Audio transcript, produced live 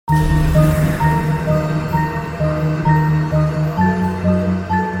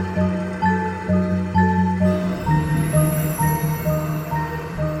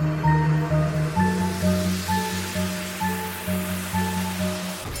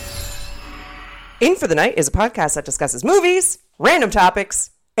In for the Night is a podcast that discusses movies, random topics,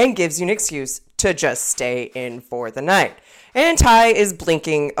 and gives you an excuse to just stay in for the night. And Ty is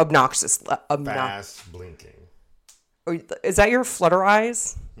blinking Fast blinking. Is that your flutter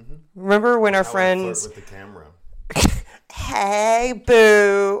eyes? Mm-hmm. Remember when our friends... flirt with the camera. Hey,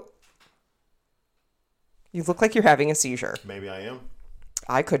 boo. You look like you're having a seizure. Maybe I am.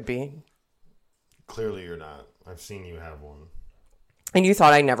 I could be. Clearly you're not. I've seen you have one. And you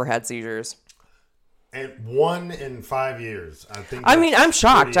thought I never had seizures. And 1 in 5 years. I mean, I'm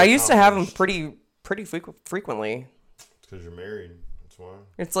shocked. I used to have them pretty frequently. It's because you're married. That's why.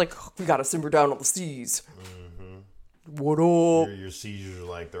 It's like, we got to simmer down on the seas. Mm-hmm. What up? Your seizures are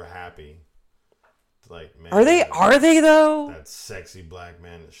like, they're happy. It's like, man. Are they though? That sexy black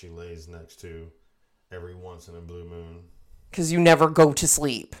man that she lays next to every once in a blue moon. Because you never go to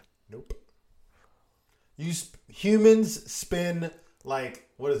sleep. Nope. Humans spend like,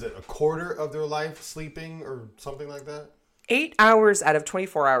 what is it, a quarter of their life sleeping or something like that? 8 hours out of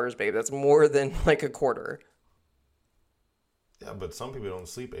 24 hours, babe. That's more than like a quarter. Yeah, but some people don't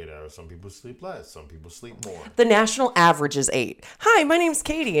sleep 8 hours. Some people sleep less. Some people sleep more. The national average is 8. Hi, my name's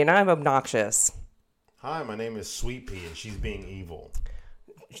Katie, and I'm obnoxious. Hi, my name is Sweet Pea, and she's being evil.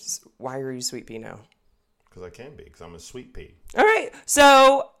 Why are you Sweet Pea now? Because I can be, because I'm a Sweet Pea. All right,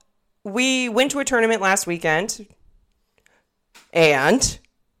 so we went to a tournament last weekend, and...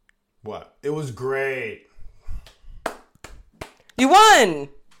 What? It was great. You won!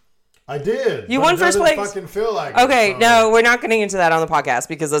 I did. You won first place. Fucking feel like okay, it, so. No, we're not getting into that on the podcast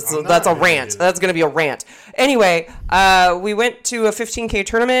because that's a rant. That's going to be a rant. Anyway, we went to a 15K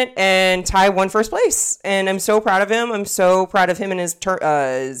tournament and Ty won first place, and I'm so proud of him. I'm so proud of him and his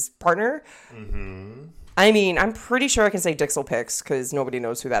partner. Mm-hmm. I mean, I'm pretty sure I can say Dixel Picks because nobody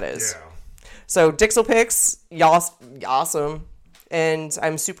knows who that is. Yeah. So Dixel Picks, y'all awesome, and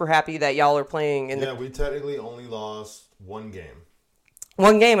I'm super happy that y'all are playing. We technically only lost one game.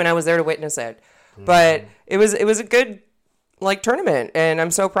 One game, and I was there to witness it. Mm-hmm. But it was a good tournament, and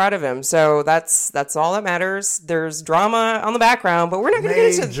I'm so proud of him. So that's all that matters. There's drama on the background, but we're not going to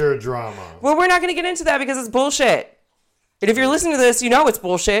get into major drama. Well, we're not going to get into that because it's bullshit. And if you're listening to this, you know it's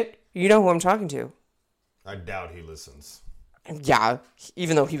bullshit. You know who I'm talking to. I doubt he listens. Yeah,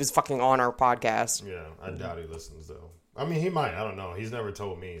 even though he was fucking on our podcast. Yeah, I doubt he listens though. I mean, he might. I don't know. He's never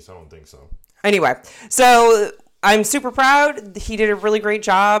told me, so I don't think so. Anyway, so I'm super proud. He did a really great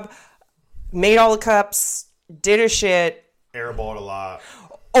job. Made all the cups. Did his shit. Airballed a lot.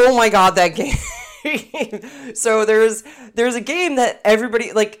 Oh my God, that game. So there's a game that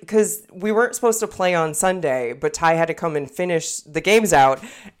everybody, because we weren't supposed to play on Sunday, but Ty had to come and finish the games out.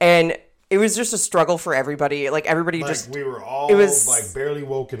 And it was just a struggle for everybody. Everybody we were all barely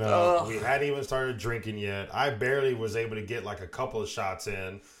woken up. Ugh. We hadn't even started drinking yet. I barely was able to get a couple of shots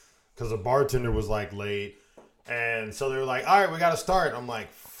in because the bartender was late. And so they were like, all right, we got to start. I'm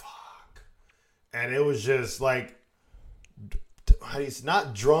like, fuck. And it was just he's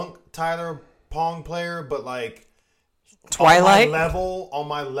not drunk Tyler Pong player, but Twilight on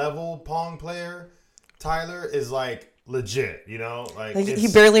my level Pong player, Tyler is legit, you know? He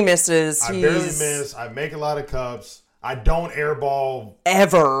barely misses. I barely miss. I make a lot of cups. I don't airball.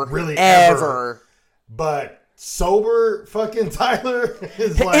 Ever. Really, ever. But sober fucking Tyler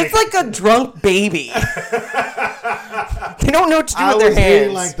is it's like a drunk baby. They don't know what to do with their hands.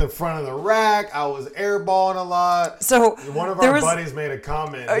 I was hitting the front of the rack. I was airballing a lot. So one of our buddies made a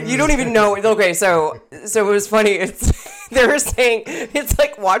comment. You don't even know. Okay, so it was funny. They were saying it's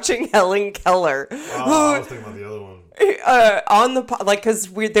like watching Helen Keller. I was thinking about the other one. On the because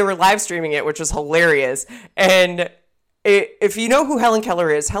they were live streaming it, which was hilarious. And if you know who Helen Keller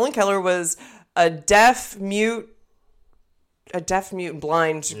is, Helen Keller was a deaf, mute, and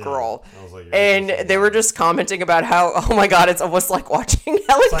blind girl. And they were just commenting about how, oh my God, it's almost like watching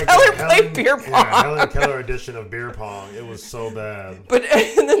Helen Keller play beer pong. Yeah, Helen Keller edition of beer pong. It was so bad.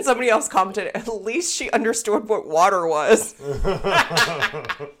 And then somebody else commented, at least she understood what water was.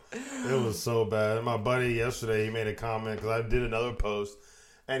 It was so bad. And my buddy yesterday, he made a comment because I did another post.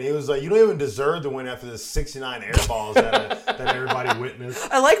 And he was like, you don't even deserve to win after the 69 air balls that everybody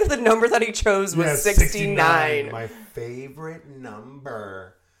witnessed. I like that the number that he chose was 69. My favorite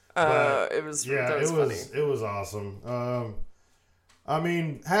number. It was funny. It was awesome. I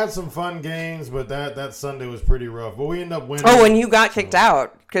mean, had some fun games, but that Sunday was pretty rough. But we ended up winning. Oh, and you got kicked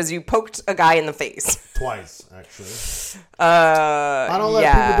out because you poked a guy in the face. Twice, actually. I don't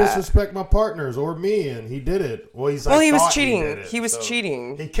let people disrespect my partners or me, and he did it. Well, he was cheating. He was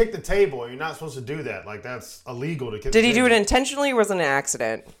cheating. He kicked the table. You're not supposed to do that. That's illegal to kick the table. Did he do it intentionally or was it an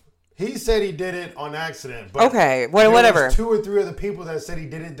accident? He said he did it on accident. But okay, whatever. There was 2 or 3 other people that said he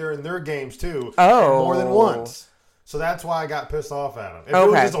did it during their games too. Oh. And more than once. So that's why I got pissed off at him. If it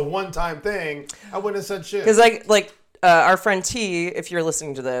was just a one-time thing, I wouldn't have said shit. Because our friend T, if you're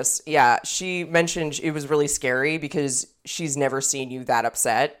listening to this, she mentioned it was really scary because she's never seen you that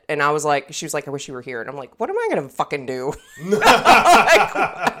upset. And she was like, I wish you were here. And I'm like, what am I going to fucking do?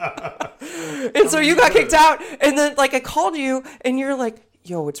 And so you got kicked out. And then I called you and you're like,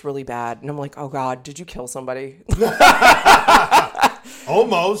 yo, it's really bad. And I'm like, oh God, did you kill somebody?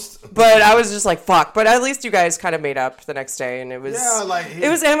 Almost. But I was just like, fuck. But at least you guys kind of made up the next day. And it was, it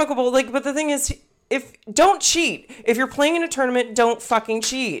was amicable. But the thing is, don't cheat. If you're playing in a tournament, don't fucking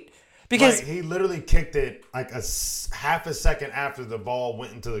cheat. Because he literally kicked it half a second after the ball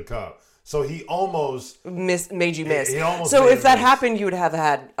went into the cup. So he almost made you miss. He almost so if that happened, you would have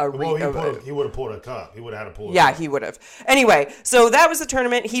had a he would have pulled a cup. He would have had to pull a cup. Yeah, he would have. Anyway, so that was the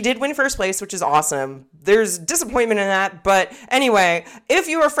tournament. He did win first place, which is awesome. There's disappointment in that. But anyway, if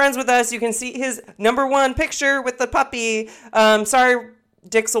you are friends with us, you can see his #1 picture with the puppy. Sorry,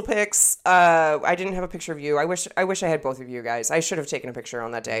 Dixel pics. I didn't have a picture of you. I wish I had both of you guys. I should have taken a picture on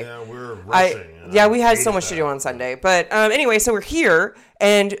that day. Yeah, we were rushing. We had so much to do on Sunday. But anyway, so we're here,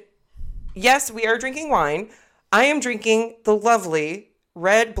 and yes, we are drinking wine. I am drinking the lovely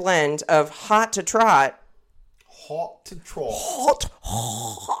red blend of Hot to Trot. Hot to Trot.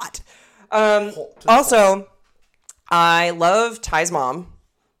 Hot. Also, I love Ty's mom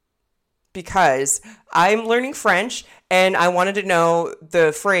because I'm learning French and I wanted to know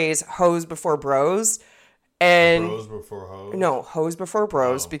the phrase "hose before bros." And bros before hoes? No, hose before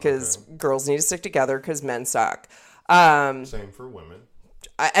bros because girls need to stick together because men suck. Same for women.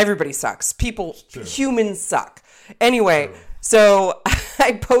 Everybody sucks. Humans suck. Anyway, so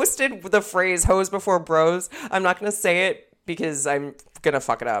I posted the phrase "hose before bros." I'm not going to say it because I'm going to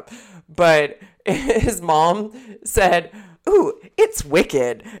fuck it up. But his mom said, "Ooh, it's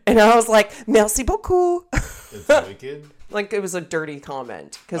wicked." And I was like, "Merci beaucoup." It's wicked? It was a dirty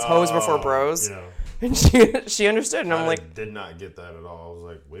comment because hose before bros. Yeah. And she understood. And I'm like, I did not get that at all. I was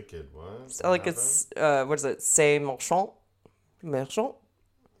like, wicked, what? It's, what is it? C'est marchand? Marchand?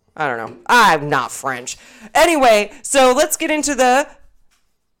 I don't know. I'm not French. Anyway, so let's get into the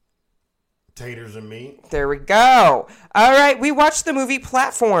taters and meat. There we go. All right, we watched the movie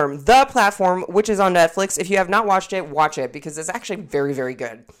The Platform, which is on Netflix. If you have not watched it, watch it because it's actually very, very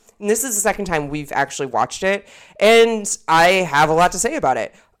good. And this is the second time we've actually watched it, and I have a lot to say about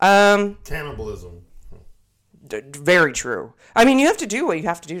it. Cannibalism. Very true. I mean, you have to do what you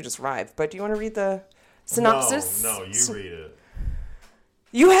have to do to survive. But do you want to read the synopsis? No, you read it.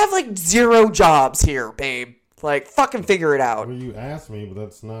 You have 0 jobs here, babe. Fucking figure it out. Well, you asked me, but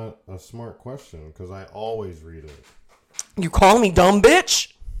that's not a smart question because I always read it. You call me dumb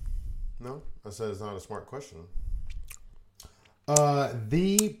bitch? No, I said it's not a smart question.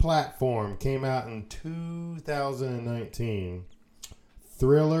 The Platform came out in 2019.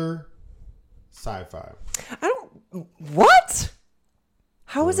 Thriller, sci-fi. What?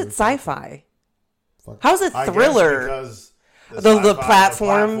 How is it sci-fi? How is it thriller? Because the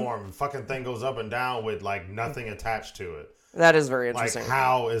platform. The fucking thing goes up and down with nothing attached to it. That is very interesting.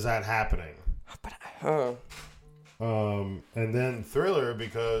 How is that happening? But, and then thriller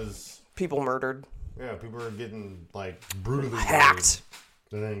because people murdered. Yeah, people are getting brutally hacked.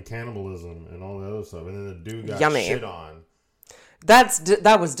 And then cannibalism and all the other stuff. And then the dude got shit on.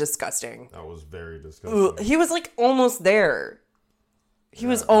 That was disgusting. That was very disgusting. He was almost there. He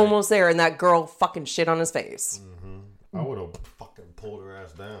was almost there, and that girl fucking shit on his face. Mm-hmm. I would have fucking pulled her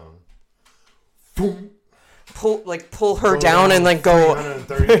ass down. Pull her down and go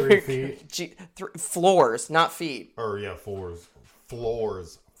 133 feet. Floors, not feet. Or floors.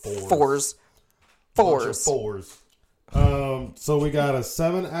 Floors. So we got a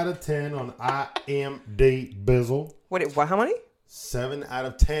 7 out of 10 on IMDb Bizzle. What? How many? 7 out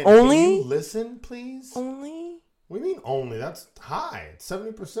of 10. Only? Can you listen, please? Only? What do you mean only? That's high. It's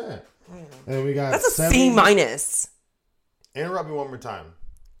 70%. And we got that's a C minus. Interrupt me one more time.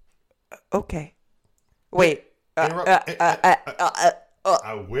 Okay. Wait. I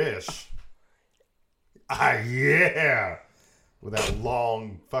wish. Yeah. With that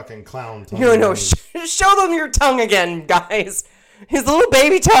long fucking clown tongue. No. Show them your tongue again, guys. His little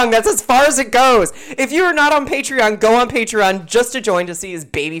baby tongue. That's as far as it goes. If you are not on Patreon, go on Patreon just to join to see his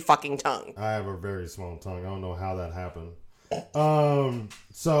baby fucking tongue. I have a very small tongue. I don't know how that happened.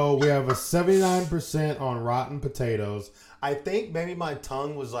 So we have a 79% on Rotten Potatoes. I think maybe my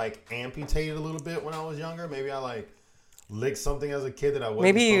tongue was amputated a little bit when I was younger. Maybe I licked something as a kid that I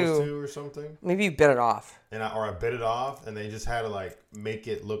wasn't supposed to or something. Maybe you bit it off. Or I bit it off, and they just had to like make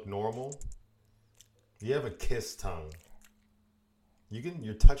it look normal. You have a kiss tongue.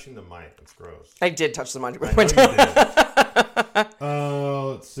 You're touching the mic. It's gross. I did touch the mic.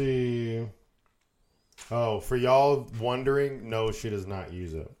 Let's see. Oh, for y'all wondering, no, she does not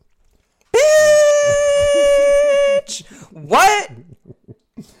use it. Bitch! What?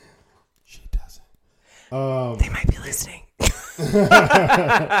 She doesn't. They might be listening.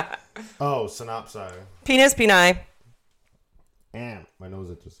 Oh, synopsis. Penis, peni. And my nose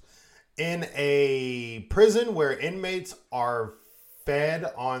itches. In a prison where inmates are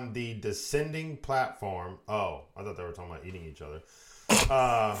fed on the descending platform. Oh, I thought they were talking about eating each other.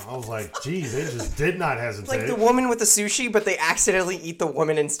 I was like, geez, they just did not hesitate. Like the woman with the sushi, but they accidentally eat the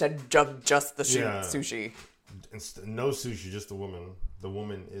woman instead of just the sushi. No sushi, just the woman. The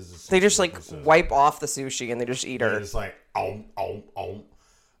woman is a sushi. They just like wipe off the sushi and they just eat her. It's like,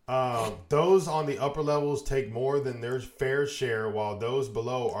 those on the upper levels take more than their fair share, while those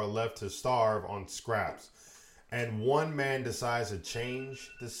below are left to starve on scraps. And one man decides to change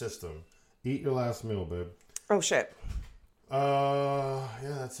the system. Eat your last meal, babe. Oh, shit. Yeah,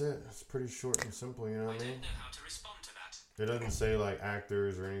 that's it. It's pretty short and simple, you know what I mean? I don't know how to respond to that. It doesn't say, like,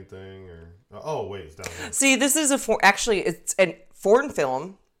 actors or anything, or... Oh, wait, it's down here. See, this is actually, it's a foreign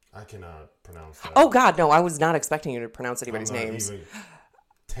film. I cannot pronounce that. Oh, God, no, I was not expecting you to pronounce anybody's names.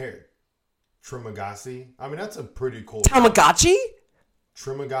 Trimagasi? I mean, that's a pretty cool... Tamagotchi?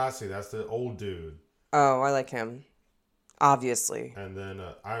 Trimagasi, that's the old dude. Oh, I like him. Obviously. And then,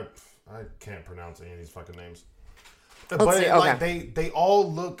 I can't pronounce any of these fucking names. Like they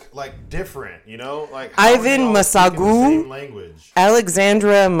all look like different, you know? Like Ivan Masagu, language.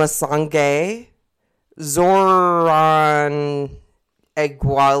 Alexandra Masange, Zoran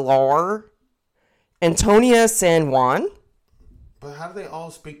Aguilar, Antonia San Juan. But how do they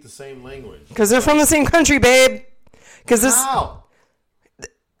all speak the same language? Because they're from the same country, babe. How?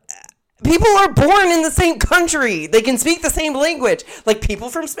 People are born in the same country. They can speak the same language. Like people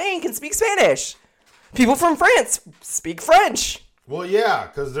from Spain can speak Spanish. People from France speak French. Well, yeah,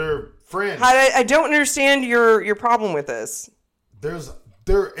 because they're French. I don't understand your problem with this.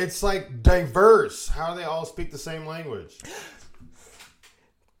 It's like diverse. How do they all speak the same language?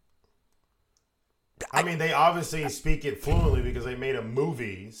 I mean, they obviously speak it fluently because they made a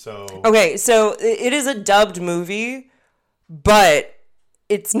movie, so... Okay, so it is a dubbed movie, but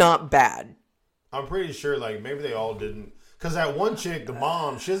it's not bad. I'm pretty sure, like, maybe they all didn't... Because that one chick, the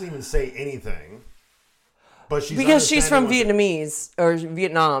mom, she doesn't even say anything. But because she's from Vietnamese or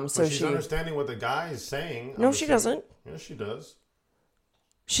Vietnam, so she's understanding what the guy is saying. No, she doesn't. Yeah, she does.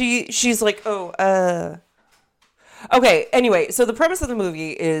 She's like, Okay, anyway, so the premise of the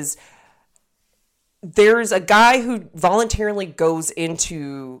movie is there's a guy who voluntarily goes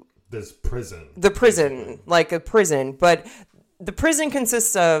into this prison. The prison, like a prison, but the prison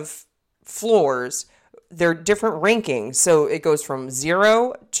consists of floors. They're different rankings, so it goes from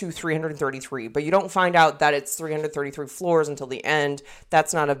 0 to 333, but you don't find out that it's 333 floors until the end.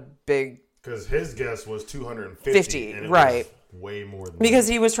 That's not a big... Because his guess was 250, and it right. was way more than because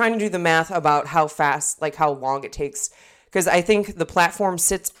that. He was trying to do the math about how fast, like how long it takes, because I think the platform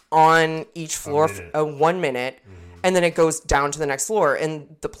sits on each floor for 1 minute, and then it goes down to the next floor,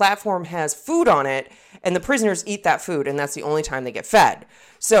 and the platform has food on it, and the prisoners eat that food, and that's the only time they get fed.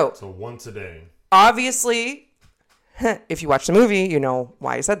 So once a day. Obviously, if you watch the movie, you know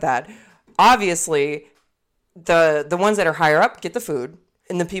why I said that. Obviously, the ones that are higher up get the food,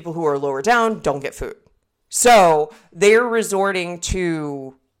 and the people who are lower down don't get food. So they're resorting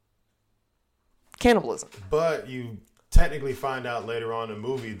to cannibalism. But you technically find out later on in the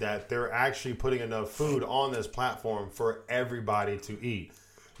movie that they're actually putting enough food on this platform for everybody to eat.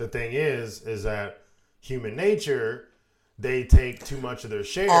 The thing is that human nature... They take too much of their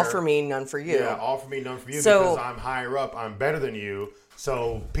share. All for me, none for you. Yeah, all for me, none for you. Because I'm higher up, I'm better than you.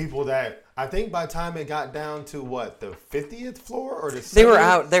 So people that I think by the time it got down to what, the 50th floor or the 70th,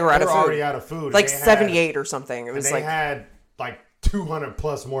 they were out of food. Already out of food. Like 78 or something. It was they had like 200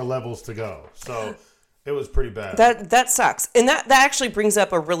 plus more levels to go. So it was pretty bad. That sucks. And that actually brings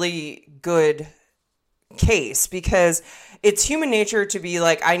up a really good case because it's human nature to be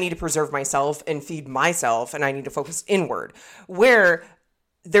like, I need to preserve myself and feed myself, and I need to focus inward. Where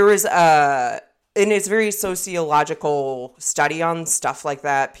there is and it's very sociological study on stuff like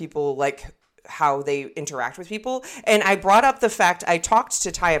that. People like how they interact with people. And I brought up the fact, I talked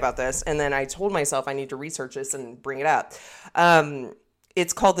to Ty about this, and then I told myself I need to research this and bring it up.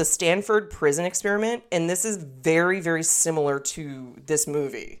 It's called the Stanford Prison Experiment, and this is very, very similar to this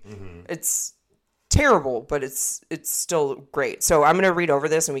movie. Mm-hmm. terrible, but it's still great. So I'm going to read over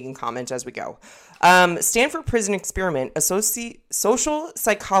this and we can comment as we go. Stanford Prison Experiment, a social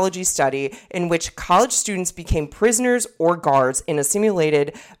psychology study in which college students became prisoners or guards in a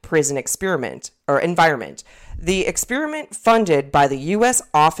simulated prison experiment or environment. The experiment, funded by the U.S.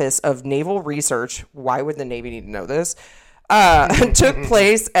 Office of Naval Research, why would the Navy need to know this, took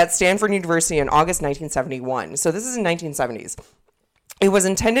place at Stanford University in August 1971. So this is in 1970s. It was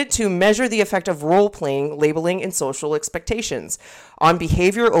intended to measure the effect of role-playing, labeling, and social expectations on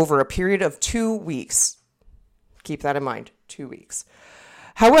behavior over a period of 2 weeks. Keep that in mind, 2 weeks.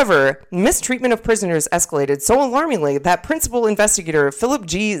 However, mistreatment of prisoners escalated so alarmingly that principal investigator Philip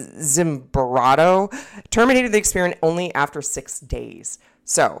G. Zimbardo terminated the experiment only after 6 days.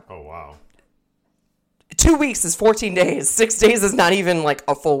 So, oh wow, 2 weeks is 14 days. 6 days is not even like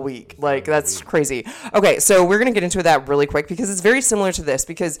a full week. Like, that's crazy. Okay, so we're going to get into that really quick because it's very similar to this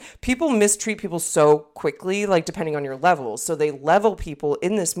because people mistreat people so quickly, like depending on your levels. So they level people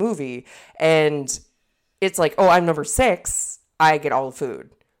in this movie and it's like, oh, I'm number 6. I get all the food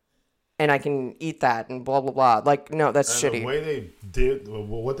and I can eat that and blah, blah, blah. Like, no, that's shitty. The way they did,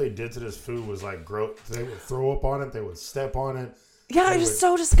 what they did to this food was like, they would throw up on it. They would step on it. Yeah, it's just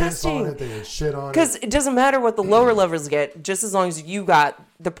so disgusting. On it, they would shit on it. Because it doesn't matter what the lower levels get, just as long as you got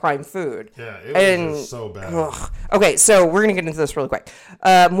the prime food. Yeah, it was just so bad. Ugh. Okay, so we're going to get into this really quick.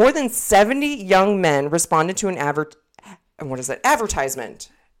 More than 70 young men responded to an advertisement.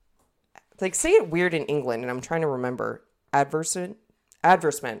 Like, say it weird in England, and I'm trying to remember. Advertisement.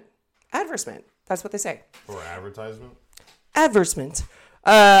 That's what they say. Or advertisement? Advertisement.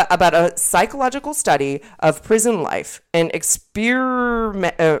 About a psychological study of prison life. And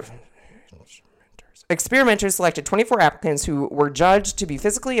experimenters selected 24 applicants who were judged to be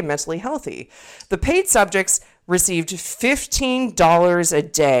physically and mentally healthy. The paid subjects received $15 a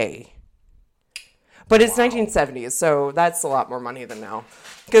day. But it's 1970s, so that's a lot more money than now.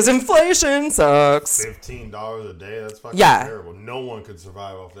 Because inflation sucks. $15 a day? That's fucking Yeah. terrible. No one could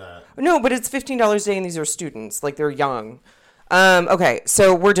survive off that. No, but it's $15 a day and these are students. Like, they're young. Okay,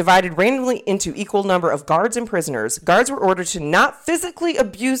 so we're divided randomly into equal number of guards and prisoners. Guards were ordered to not physically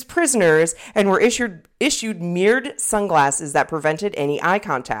abuse prisoners and were issued mirrored sunglasses that prevented any eye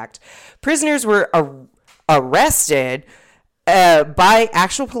contact. Prisoners were arrested by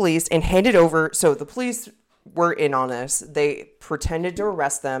actual police and handed over. So the police were in on this. They pretended to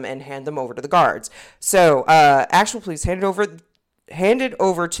arrest them and hand them over to the guards. So actual police handed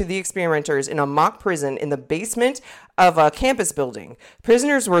over to the experimenters in a mock prison in the basement of a campus building.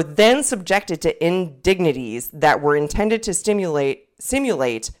 Prisoners were then subjected to indignities that were intended to simulate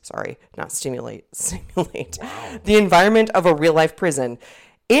the environment of a real-life prison.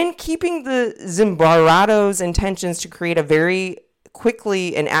 In keeping the Zimbarado's intentions to create a very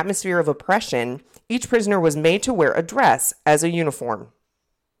quickly an atmosphere of oppression, each prisoner was made to wear a dress as a uniform.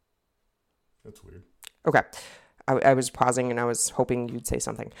 That's weird. Okay. I was pausing and I was hoping you'd say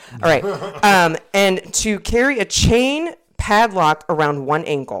something. All right. And to carry a chain padlock around one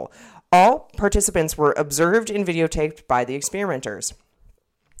ankle. All participants were observed and videotaped by the experimenters.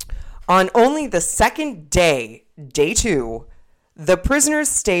 On only the second day, day 2, the prisoners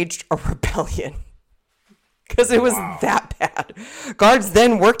staged a rebellion. Because it was that bad. Guards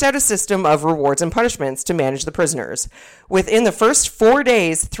then worked out a system of rewards and punishments to manage the prisoners. Within the first 4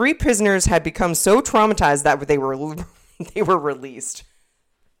 days, 3 prisoners had become so traumatized that they were released.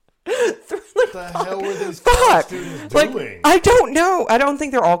 What the hell were these college students doing? I don't know. I don't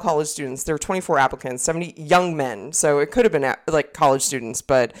think they're all college students. There were 24 applicants, 70 young men. So it could have been like college students.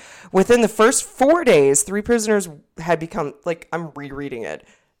 But within the first 4 days, 3 prisoners had become, like, I'm rereading it.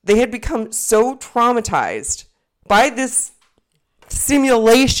 They had become so traumatized by this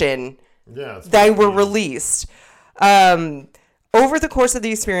simulation that they were released. Over the course of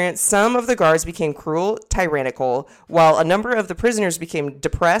the experience, some of the guards became cruel, tyrannical, while a number of the prisoners became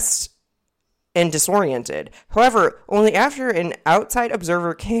depressed and disoriented. However, only after an outside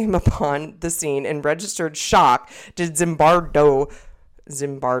observer came upon the scene and registered shock did Zimbardo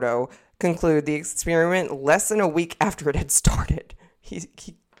conclude the experiment less than a week after it had started. He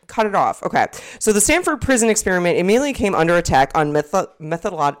cut it off. Okay. So the Stanford prison experiment immediately came under attack on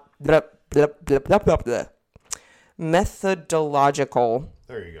methodological.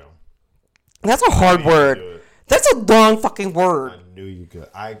 There you go. That's a hard word. That's a long fucking word. I knew you could.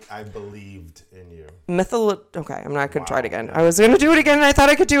 I believed in you. Okay, I'm not going to try it again. I was going to do it again and I thought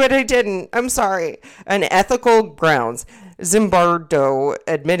I could do it. I didn't. I'm sorry. On ethical grounds, Zimbardo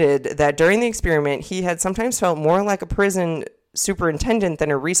admitted that during the experiment, he had sometimes felt more like a prison superintendent than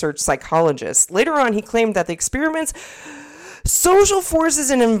a research psychologist. Later on, he claimed that the experiments Social forces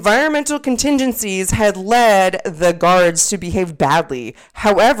and environmental contingencies had led the guards to behave badly.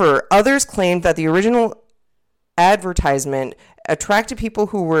 However, others claimed that the original advertisement attracted people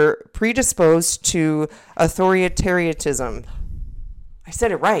who were predisposed to authoritarianism. I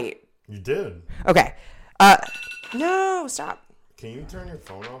said it right. You did. Okay. No, stop. Can you turn your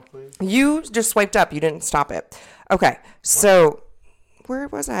phone off, please? You just swiped up. You didn't stop it. Okay. So, where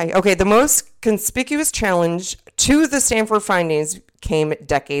was I? Okay. The most conspicuous challenge to the Stanford findings came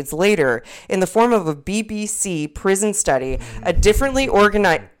decades later in the form of a BBC prison study, a differently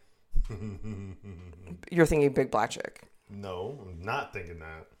organized... You're thinking Big Black Chick. No, I'm not thinking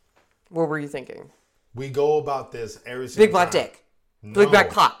that. What were you thinking? We go about this every single Big Black time. Dick. No. Big Black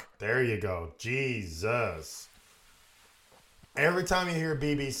Cock. There you go. Jesus. Every time you hear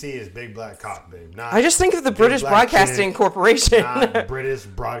BBC, it's Big Black Cock, babe. Not I just think of the British Broadcasting Corporation. Not British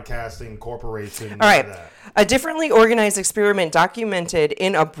Broadcasting Corporation. All right. A differently organized experiment documented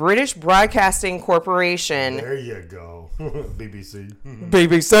in a British Broadcasting Corporation. There you go. BBC.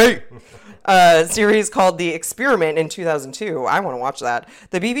 BBC. Series called The Experiment in 2002. I want to watch that.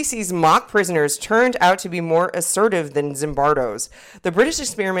 The BBC's mock prisoners turned out to be more assertive than Zimbardo's. The British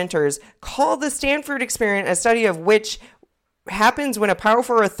experimenters called the Stanford experiment a study of which happens when a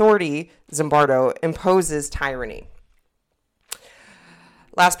powerful authority, Zimbardo, imposes tyranny.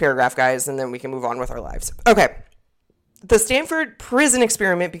 Last paragraph, guys, and then we can move on with our lives. Okay. The Stanford prison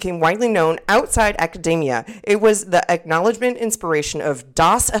experiment became widely known outside academia. It was the acknowledgement inspiration of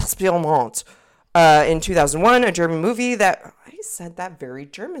Das Experiment in 2001, a German movie that... I said that very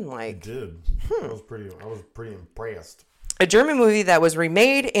German-like. You did. I was pretty impressed. A German movie that was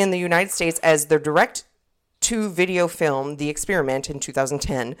remade in the United States as the direct-to-video film, The Experiment, in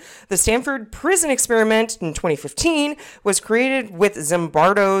 2010. The Stanford prison experiment in 2015 was created with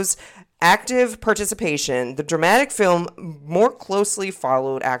Zimbardo's active participation. The dramatic film more closely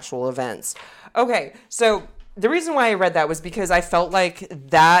followed actual events. Okay, so the reason why I read that was because I felt like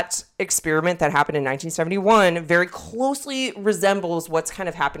that experiment that happened in 1971 very closely resembles what's kind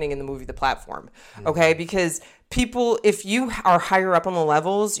of happening in the movie The Platform. Okay, because people, if you are higher up on the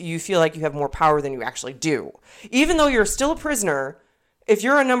levels, you feel like you have more power than you actually do. Even though you're still a prisoner, if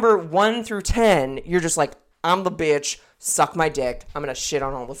you're a number 1 through 10, you're just like, I'm the bitch, suck my dick, I'm gonna shit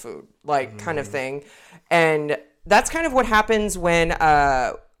on all the food, like kind of thing. And that's kind of what happens when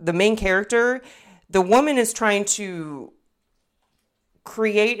the main character, the woman, is trying to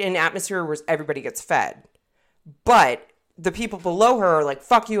create an atmosphere where everybody gets fed. But the people below her are like,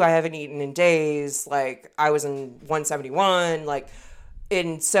 fuck you, I haven't eaten in days, like I was in 171, like...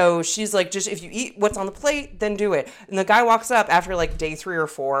 And so she's like, just if you eat what's on the plate, then do it. And the guy walks up after like day 3 or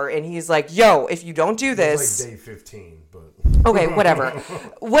 4, and he's like, yo, if you don't do this... It was like day 15, but... Okay, whatever.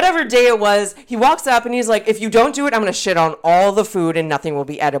 Whatever day it was, he walks up and he's like, if you don't do it, I'm going to shit on all the food and nothing will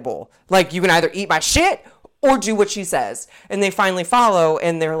be edible. Like, you can either eat my shit or do what she says. And they finally follow,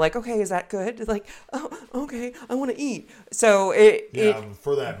 and they're like, okay, is that good? Like, oh, okay, I want to eat. So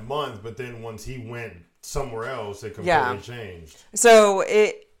for that month, but then once he went somewhere else, it completely changed. So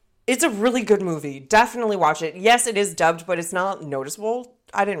it's a really good movie. Definitely watch it. Yes, it is dubbed, but it's not noticeable.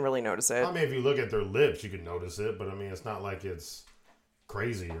 I didn't really notice it. I mean, if you look at their lips, you can notice it, but I mean, it's not like it's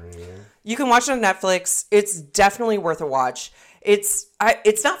crazy or anything. You can watch it on Netflix. It's definitely worth a watch. It's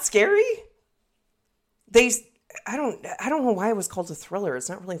not scary. I don't know why it was called a thriller. It's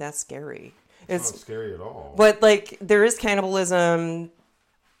not really that scary. It's not scary at all. But like, there is cannibalism.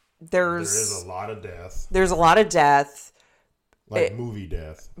 There is a lot of death. There's a lot of death. Like movie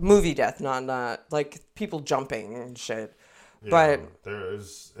death. Movie death, not like people jumping and shit. Yeah, but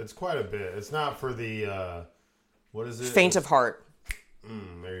it's quite a bit. It's not for the what is it? Faint of heart.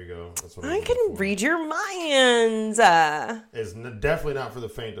 There you go. That's what I can read your minds. It's definitely not for the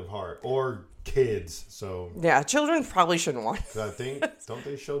faint of heart or kids. So yeah, children probably shouldn't watch. I think don't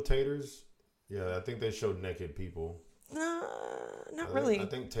they show taters? Yeah, I think they showed naked people. Not really. I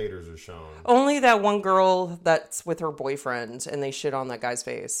think taters are shown. Only that one girl that's with her boyfriend, and they shit on that guy's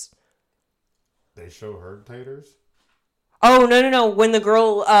face. They show her taters? Oh, no. When the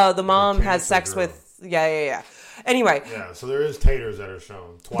girl, the mom has sex with... Yeah. Anyway. Yeah, so there is taters that are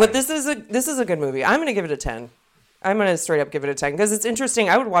shown twice. But this is a good movie. I'm going to give it a 10. I'm going to straight up give it a 10, because it's interesting.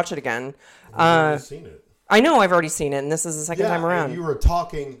 I would watch it again. I've already seen it. I know I've already seen it, and this is the second time around. And you were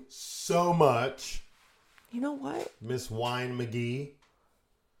talking so much... You know what? Miss Wine McGee.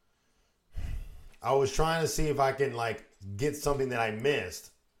 I was trying to see if I can get something that I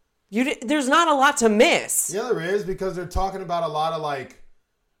missed. There's not a lot to miss. Yeah, there is, because they're talking about a lot of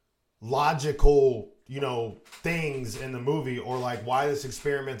logical, things in the movie, or why this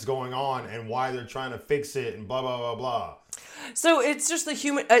experiment's going on and why they're trying to fix it and blah blah blah blah. So it's just the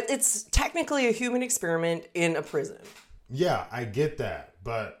human. It's technically a human experiment in a prison. Yeah, I get that,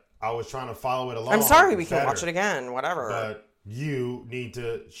 but I was trying to follow it along. I'm sorry, we can't watch it again. Whatever. But you need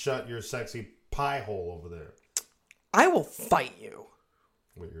to shut your sexy pie hole over there. I will fight you.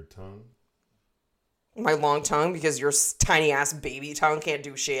 With your tongue? My long tongue, because your tiny ass baby tongue can't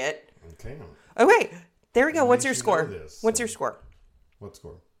do shit. Okay. Oh wait, there we go. What's your score? What's your score? What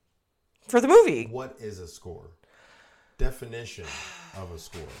score? For the movie. What is a score? Definition of a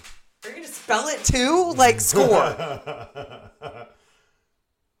score. Are you going to spell it too? Like score.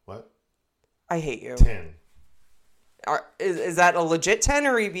 What? I hate you. 10. Is that a legit 10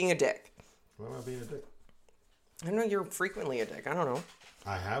 or are you being a dick? Why am I being a dick? I know you're frequently a dick. I don't know.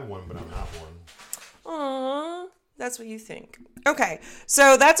 I have one, but I'm not one. Aww. That's what you think. Okay,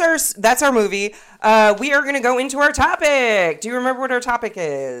 so that's our movie. We are going to go into our topic. Do you remember what our topic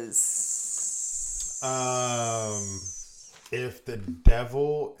is? If the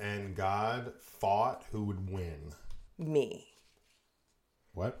devil and God fought, who would win? Me.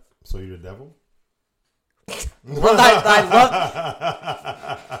 What? So you're the devil? Well, I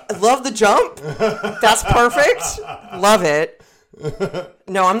love the jump. That's perfect. Love it.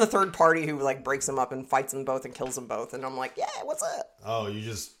 No, I'm the third party who like breaks them up and fights them both and kills them both, and I'm like, yeah, what's up? Oh, you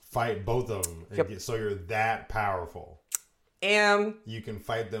just fight both of them. Yep. So you're that powerful. You can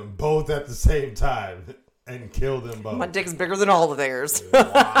fight them both at the same time and kill them both. My dick's bigger than all of theirs.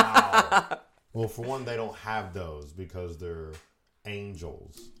 Wow. Well, for one, they don't have those because they're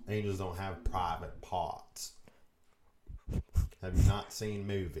angels. Angels don't have private parts. Have you not seen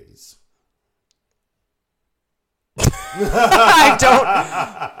movies? I don't.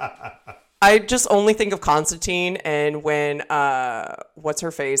 I just only think of Constantine and when what's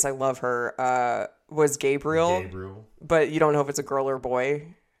her face? I love her. Was Gabriel. But you don't know if it's a girl or a boy.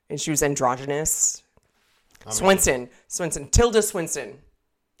 And she was androgynous. Swanston. Tilda Swinton.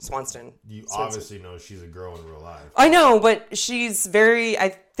 Swanston. You obviously know she's a girl in real life. I know, but she's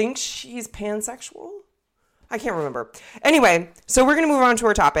I think she's pansexual. I can't remember. Anyway, so we're going to move on to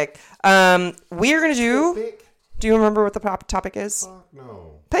our topic. We are going to do... Do you remember what the topic is?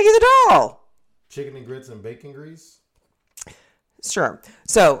 No. Peggy the doll. Chicken and grits and bacon grease? Sure.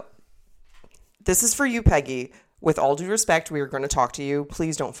 So, this is for you, Peggy. With all due respect, we are going to talk to you.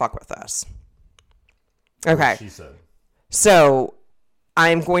 Please don't fuck with us. Okay. She said. So,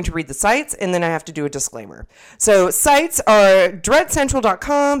 I'm going to read the sites, and then I have to do a disclaimer. So, sites are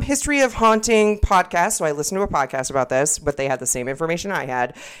dreadcentral.com, History of Haunting podcast. So, I listened to a podcast about this, but they had the same information I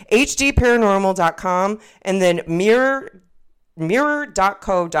had. hdparanormal.com, and then mirror.co.uk.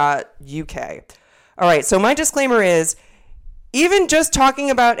 All right, so my disclaimer is, even just talking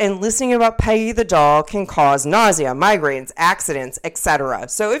about and listening about Peggy the doll can cause nausea, migraines, accidents, etc.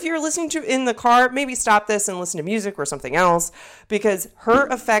 So if you're listening to in the car, maybe stop this and listen to music or something else, because her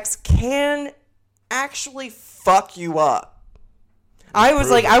effects can actually fuck you up. I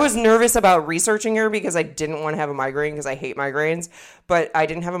was nervous about researching her because I didn't want to have a migraine because I hate migraines, but I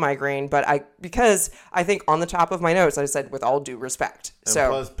didn't have a migraine, because I think on the top of my notes I said with all due respect. And so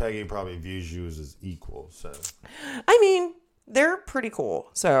plus Peggy probably views you as equal, so I mean, they're pretty cool.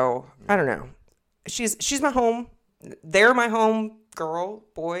 So, I don't know. She's my home. They're my home girl,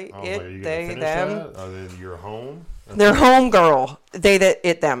 boy, they, them. Are they your home? They're home girl. They, that,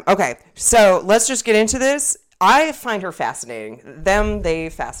 it, them. Okay. So, let's just get into this. I find her fascinating. Them, they,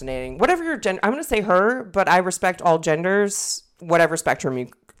 fascinating. Whatever your gender, I'm going to say her, but I respect all genders, whatever spectrum you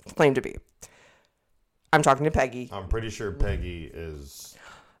claim to be. I'm talking to Peggy. I'm pretty sure Peggy is...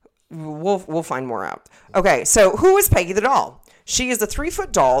 We'll find more out. Okay, so who is Peggy the doll? She is a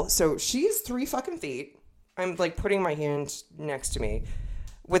 3-foot doll, so she's 3 fucking feet. I'm like putting my hand next to me.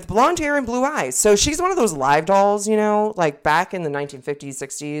 With blonde hair and blue eyes. So she's one of those live dolls, you know, like back in the 1950s,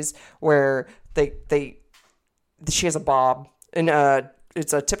 60s, where she has a bob, and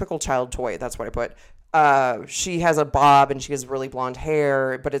it's a typical child toy. That's what I put. She has a bob and she has really blonde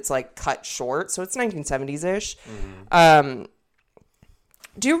hair, but it's like cut short, so it's 1970s-ish. Mm-hmm.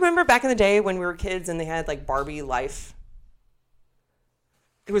 Do you remember back in the day when we were kids and they had like Barbie Life?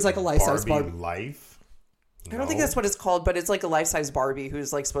 It was like a life-size Barbie. Life? No. I don't think that's what it's called, but it's like a life-size Barbie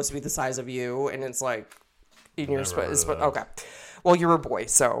who's like supposed to be the size of you, and it's like in your okay. Well, you're a boy,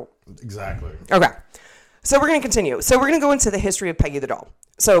 so exactly. Okay. So we're going to continue. So we're going to go into the history of Peggy the doll.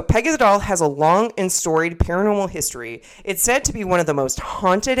 So Peggy the doll has a long and storied paranormal history. It's said to be one of the most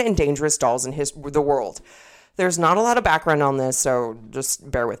haunted and dangerous dolls in the world. There's not a lot of background on this, so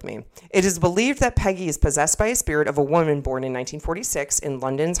just bear with me. It is believed that Peggy is possessed by a spirit of a woman born in 1946 in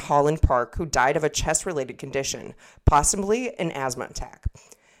London's Holland Park who died of a chest-related condition, possibly an asthma attack.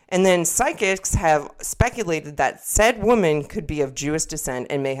 And then psychics have speculated that said woman could be of Jewish descent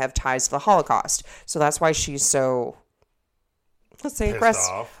and may have ties to the Holocaust. So that's why she's so, let's say,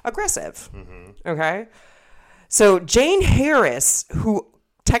 aggressive. Okay? So Jane Harris, who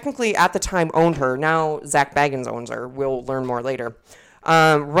technically at the time owned her, now Zach Baggins owns her, we'll learn more later,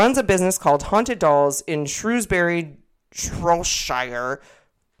 runs a business called Haunted Dolls in Shrewsbury, Shropshire,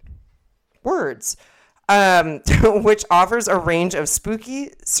 which offers a range of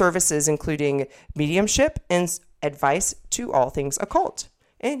spooky services, including mediumship and advice to all things occult.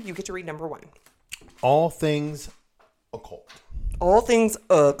 And you get to read number 1. All things occult. All things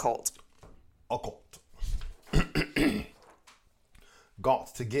occult. Occult.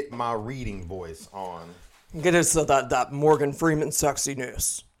 Got to get my reading voice on. Get us that Morgan Freeman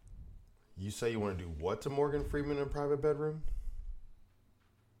sexiness. You say you want to do what to Morgan Freeman in a private bedroom?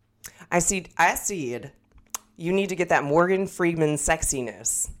 I see it. You need to get that Morgan Freeman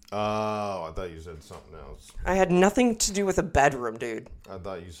sexiness. Oh, I thought you said something else. I had nothing to do with a bedroom, dude. I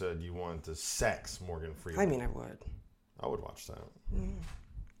thought you said you wanted to sex Morgan Freeman. I mean, I would. I would watch that.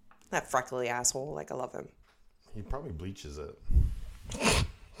 That freckly asshole. Like, I love him. He probably bleaches it.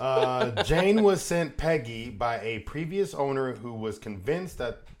 Jane was sent Peggy by a previous owner who was convinced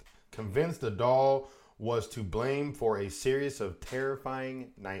the doll was to blame for a series of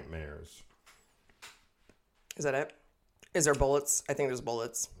terrifying nightmares. Is that it? Is there bullets? I think there's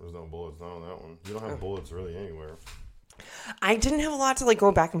bullets. There's no bullets on that one. You don't have bullets really anywhere. I didn't have a lot to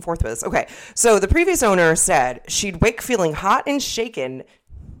go back and forth with this. Okay, so the previous owner said she'd wake feeling hot and shaken.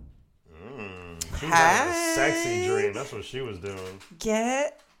 She was having a sexy dream. That's what she was doing. She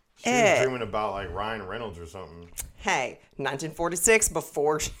was dreaming about like Ryan Reynolds or something. Hey, 1946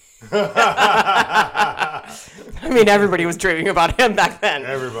 before. I mean, everybody was dreaming about him back then.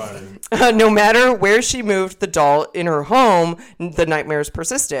 Everybody. No matter where she moved the doll in her home, the nightmares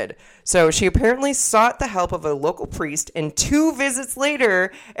persisted. So she apparently sought the help of a local priest, and 2 visits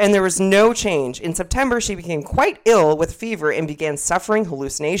later, and there was no change. In September, she became quite ill with fever and began suffering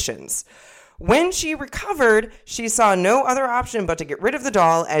hallucinations. When she recovered, she saw no other option but to get rid of the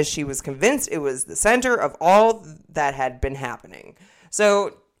doll, as she was convinced it was the center of all that had been happening.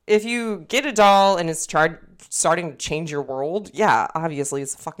 So if you get a doll and it's starting to change your world, yeah, obviously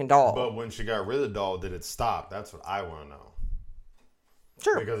it's a fucking doll. But when she got rid of the doll, did it stop? That's what I want to know.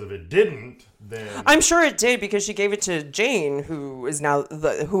 Sure. Because if it didn't, then I'm sure it did, because she gave it to Jane, who is now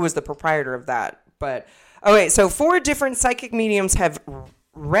who was the proprietor of that. But okay, so 4 different psychic mediums have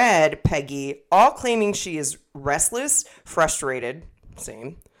read Peggy, all claiming she is restless, frustrated,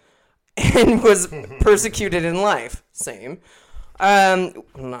 same, and was persecuted in life, same.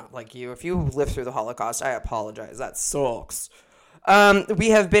 Not like you. If you lived through the Holocaust, I apologize. That sucks.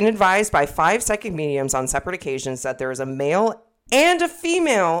 We have been advised by 5 psychic mediums on separate occasions that there is a male and a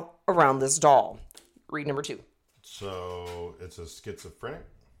female around this doll. Read number 2. So it's a schizophrenic?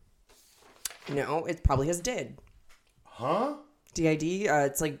 No, it probably has DID. Huh? DID?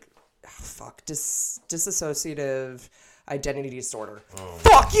 It's like, dissociative identity disorder. Oh.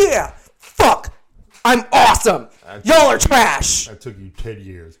 Fuck yeah! Fuck! I'm awesome! Y'all are trash! That took you 10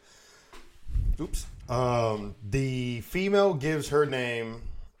 years. Oops. The female gives her name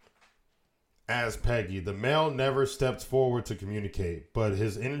as Peggy. The male never steps forward to communicate, but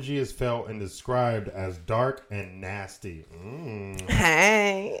his energy is felt and described as dark and nasty.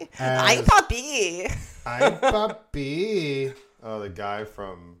 Hey. Hi, puppy. Hi, puppy. The guy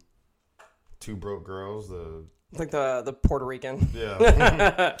from Two Broke Girls, like the Puerto Rican.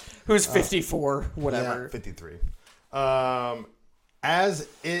 Yeah. Who's 54, whatever. Yeah, 53. As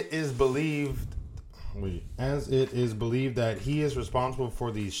it is believed that he is responsible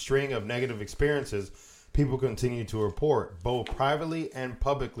for the string of negative experiences people continue to report, both privately and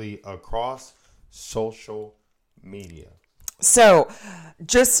publicly, across social media. So,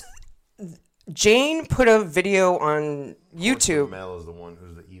 just Jane put a video on YouTube. Mel is the one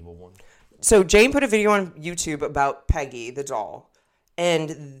who's the evil one. So Jane put a video on YouTube about Peggy, the doll.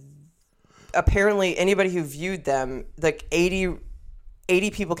 And apparently anybody who viewed them, like 80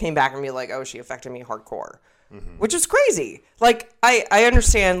 people came back and be like, oh, she affected me hardcore. Mm-hmm. Which is crazy. Like, I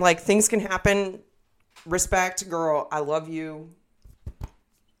understand, like, things can happen. Respect, girl. I love you.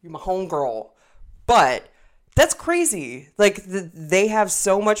 You're my homegirl. But that's crazy. Like, they have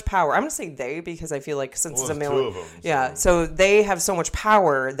so much power. I'm going to say they because I feel like since it's a male. 2 of them. Yeah, so they have so much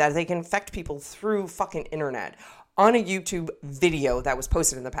power that they can affect people through fucking internet on a YouTube video that was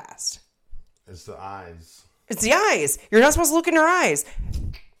posted in the past. It's the eyes. It's the eyes. You're not supposed to look in her eyes.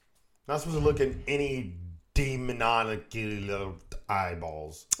 Not supposed to look in any demonic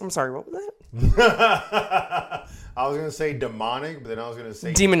eyeballs. I'm sorry, what was that? I was going to say demonic, but then I was going to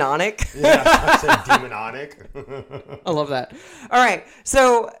say... Demonic? Yeah, I said demonic. I love that. All right.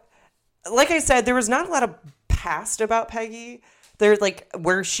 So, like I said, there was not a lot of past about Peggy. There's like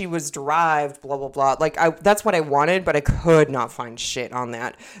where she was derived, blah, blah, blah. Like that's what I wanted, but I could not find shit on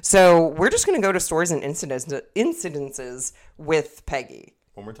that. So we're just going to go to stories and incidences with Peggy.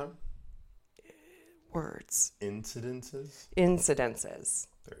 One more time. Words. Incidences? Incidences.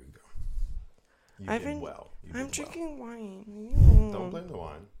 There you go. You did well. I'm drinking wine. Don't blame the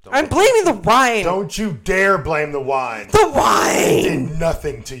wine. I'm blaming the wine. Don't you dare blame the wine. The wine. It did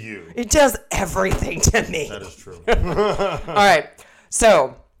nothing to you. It does everything to me. That is true. All right.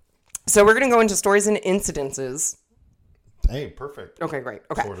 So we're going to go into stories and incidences. Hey, perfect. Okay, great.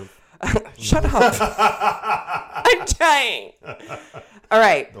 Okay. Sort of. Shut up. I'm trying. All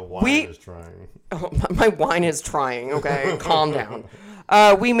right. The wine is trying. Oh, my wine is trying. Okay. Calm down.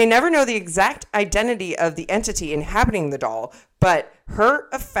 We may never know the exact identity of the entity inhabiting the doll, but their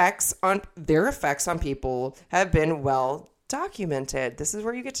effects on people have been well documented. This is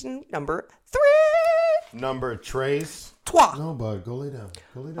where you get to number 3. Number trace. Trois. No, bud. Go lay down.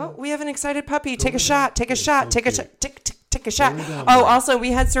 Go lay down. Oh, we have an excited puppy. Take a shot. Take a shot. Take a shot. Take a shot. Down, oh, also,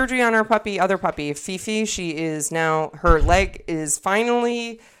 we had surgery on our other puppy, Fifi. She is now, her leg is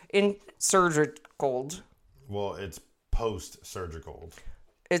finally in surgical. Well, it's post-surgical.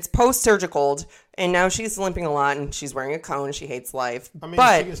 It's post-surgical, and now she's limping a lot, and she's wearing a cone. She hates life. I mean,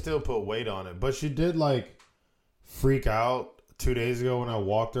 but she can still put weight on it, but she did, like, freak out 2 days ago when I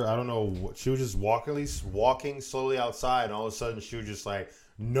walked her. I don't know. She was just walking slowly outside, and all of a sudden she was just like,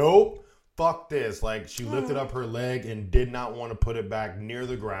 nope, fuck this. Like, she lifted up her leg and did not want to put it back near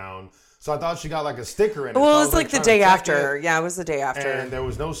the ground. So I thought she got, like, a sticker in it. Well, so it was like the day after. It, yeah, it was the day after. and there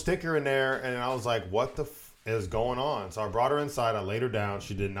was no sticker in there, and I was like, what the is going on? So I brought her inside. I laid her down.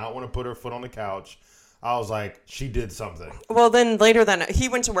 She did not want to put her foot on the couch. I was like, she did something. Well, then later that night, he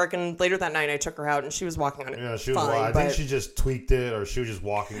went to work, and later that night I took her out, and she was walking on it. Yeah, she was. Fine, I think she just tweaked it, or she was just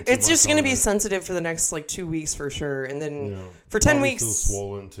walking. It's just going to be sensitive for the next like 2 weeks for sure, and then for 10 weeks, still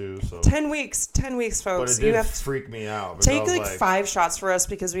swollen too. So 10 weeks, folks. But it did freak me out. Take like 5 shots for us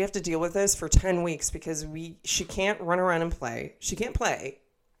because we have to deal with this for 10 weeks because she can't run around and play. She can't play,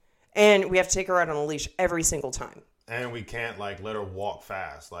 and we have to take her out on a leash every single time. And we can't like let her walk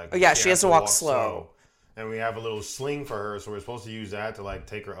fast. Like she has to walk slow. And we have a little sling for her, so we're supposed to use that to like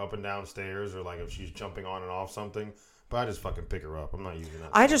take her up and down stairs, or like if she's jumping on and off something. But I just fucking pick her up. I'm not using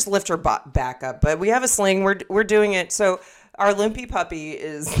that. I just lift her back up. But we have a sling. We're doing it. So our limpy puppy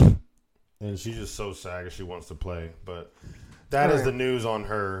is. And she's just so sad because she wants to play, but. That is the news on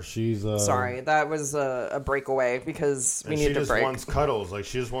her. She's sorry. That was a breakaway because we need to break. She just wants cuddles. Like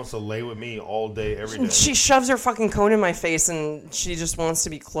she just wants to lay with me all day, every day. She shoves her fucking cone in my face and she just wants to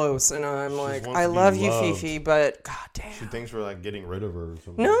be close. And I'm like, I love you, Fifi, but goddamn. She thinks we're like getting rid of her or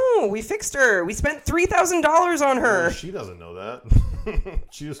something. No, we fixed her. We spent $3,000 on her. Well, she doesn't know that.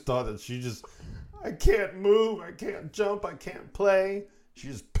 She just thought that I can't move, I can't jump, I can't play.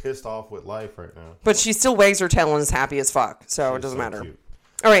 She's just pissed off with life right now. But she still wags her tail and is happy as fuck. So it doesn't matter. Cute.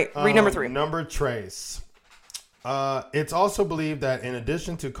 All right, read number 3. Number trace. It's also believed that in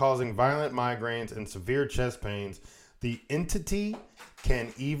addition to causing violent migraines and severe chest pains, the entity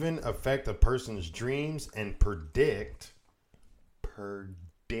can even affect a person's dreams and predict. You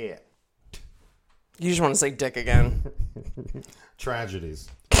just want to say dick again. Tragedies.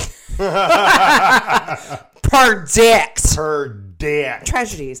 Predict.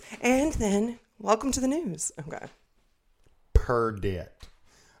 Tragedies. And then, welcome to the news. Okay. Predict.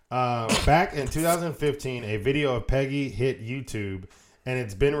 Back in 2015, a video of Peggy hit YouTube, and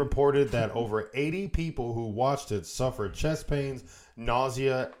it's been reported that over 80 people who watched it suffered chest pains,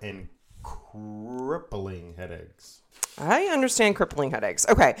 nausea, and crippling headaches. I understand crippling headaches.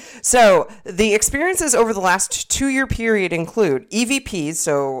 Okay, so the experiences over the last 2-year period include EVPs,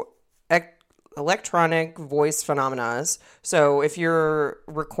 so electronic voice phenomena. So if you're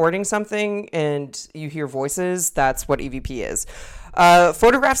recording something and you hear voices, that's what EVP is.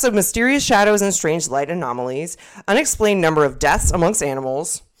 Photographs of mysterious shadows and strange light anomalies. Unexplained number of deaths amongst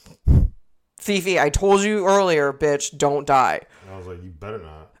animals. Fifi, I told you earlier, bitch, don't die. I was like, you better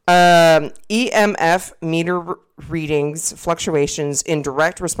not. EMF meter readings, fluctuations in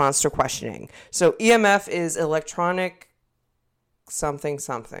direct response to questioning. So EMF is electronic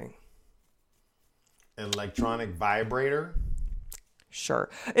something. Electronic vibrator? Sure.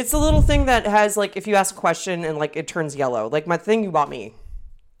 It's a little thing that has, like, if you ask a question and, like, it turns yellow. Like, my thing you bought me.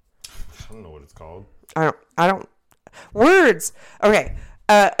 I don't know what it's called. I don't. Words. Okay.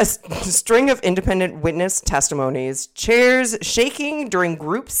 A string of independent witness testimonies, chairs shaking during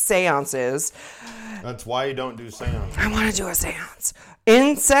group seances. That's why you don't do seances. I want to do a seance.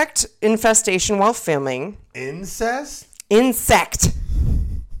 Insect infestation while filming. Incest? Insect.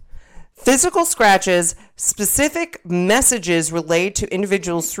 Physical scratches, specific messages relayed to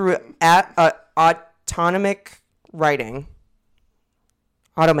individuals through autonomic writing.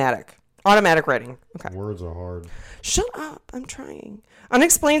 Automatic writing. Okay. Words are hard. Shut up. I'm trying.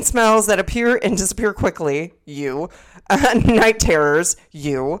 Unexplained smells that appear and disappear quickly. You. Night terrors.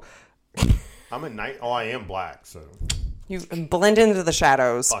 You. I'm at night. Oh, I am black, so. You blend into the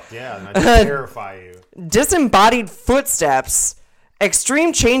shadows. Fuck yeah. And I just terrify you. Disembodied footsteps.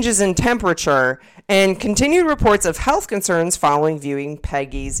 Extreme changes in temperature. And continued reports of health concerns following viewing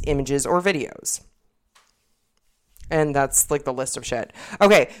Peggy's images or videos. And that's like the list of shit.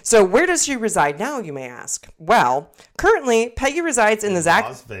 Okay, so where does she reside now, you may ask? Well, currently, Peggy resides in the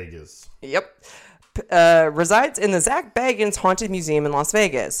Las Vegas. Yep. Resides in the Zach Bagans Haunted Museum in Las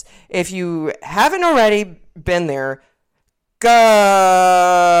Vegas. If you haven't already been there, go.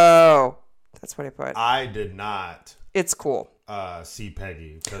 That's what I put. I did not. It's cool. See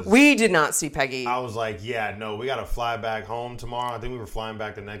Peggy. We did not see Peggy. I was like, yeah, no, we got to fly back home tomorrow. I think we were flying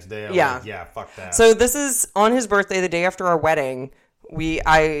back the next day. I was like, yeah, fuck that. So this is on his birthday, the day after our wedding. We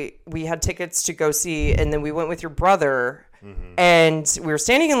had tickets to go see, and then we went with your brother, and we were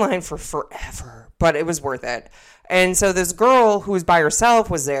standing in line for forever, but it was worth it. And so this girl who was by herself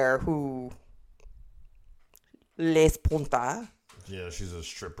was there, who Les Punta. Yeah, she's a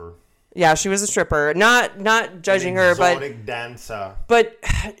stripper. Yeah, she was a stripper. Not judging her, but dancer. But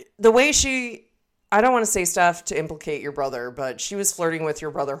the way I don't want to say stuff to implicate your brother, but she was flirting with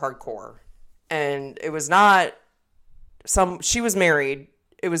your brother hardcore. And it was not she was married.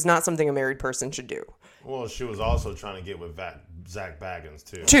 It was not something a married person should do. Well, she was also trying to get with Zach Bagans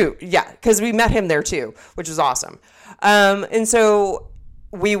too. True, yeah, because we met him there too, which was awesome. And so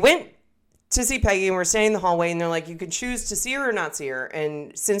we went to see Peggy, and we're standing in the hallway, and they're like, you can choose to see her or not see her.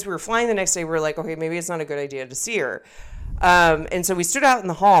 And since we were flying the next day, we were like, okay, maybe it's not a good idea to see her. And so we stood out in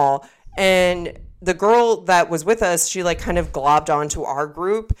the hall, and the girl that was with us, she like kind of globbed onto our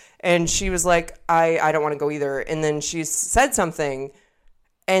group, and she was like, I don't want to go either. And then she said something,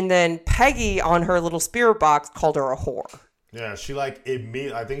 and then Peggy on her little spirit box called her a whore. Yeah, she like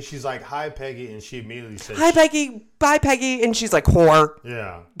immediately. I think she's like, "Hi, Peggy," and she immediately said, "Hi, Peggy. Bye, Peggy," and she's like, "Whore."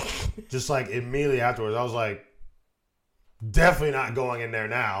 Yeah, just like immediately afterwards, I was like, "Definitely not going in there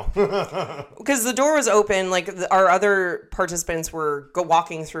now." Because the door was open, like our other participants were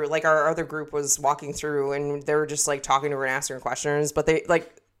walking through, like our other group was walking through, and they were just like talking to her and asking her questions. But they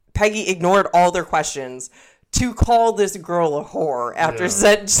Peggy ignored all their questions to call this girl a whore after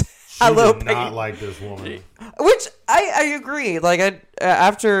said. Hello, Peggy. Not like this woman. Which I agree. Like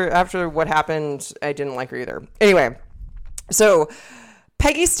after what happened, I didn't like her either. Anyway, so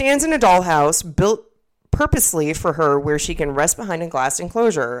Peggy stands in a dollhouse built purposely for her where she can rest behind a glass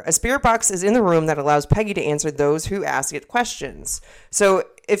enclosure. A spirit box is in the room that allows Peggy to answer those who ask it questions. So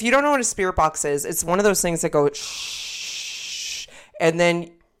if you don't know what a spirit box is, it's one of those things that go shh, and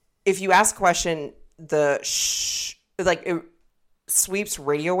then if you ask a question, the shh, like it sweeps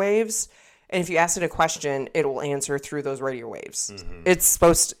radio waves, and if you ask it a question, it will answer through those radio waves. Mm-hmm. It's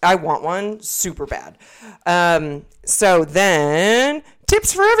supposed to, I want one super bad. So then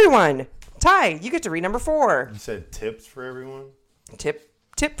tips for everyone. Ty, you get to read number 4. You said tips for everyone? Tip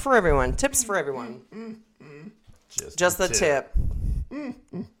for everyone. Tips for everyone. Just the tip.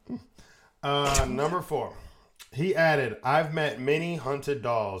 Number 4. He added, I've met many hunted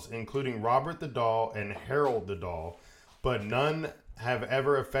dolls, including Robert the doll and Harold the doll, but none have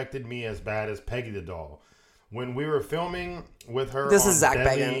ever affected me as bad as Peggy the doll. When we were filming with her this on is Zach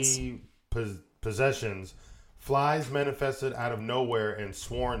Deadly Possessions, flies manifested out of nowhere and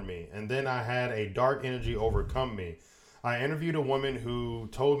swarmed me, and then I had a dark energy overcome me. I interviewed a woman who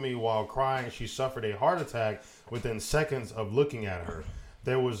told me while crying she suffered a heart attack within seconds of looking at her.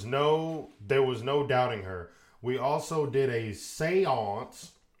 There was no doubting her. We also did a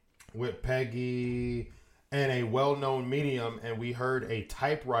seance with Peggy and a well-known medium, and we heard a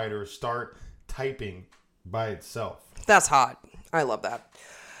typewriter start typing by itself. That's hot. I love that.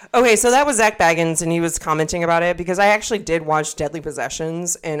 Okay, so that was Zach Bagans, and he was commenting about it because I actually did watch Deadly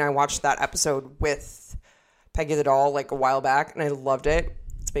Possessions, and I watched that episode with Peggy the doll like a while back, and I loved it.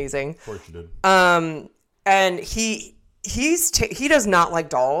 It's amazing. Of course you did. And he does not like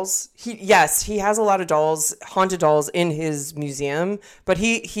dolls. He has a lot of dolls, haunted dolls in his museum, but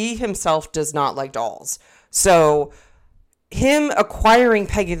he himself does not like dolls. So him acquiring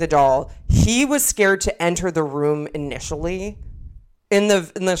Peggy the doll, he was scared to enter the room initially in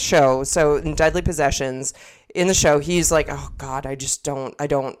the show, so in Deadly Possessions, in the show, he's like, oh God, I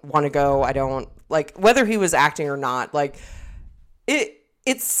don't want to go. I don't like, whether he was acting or not, like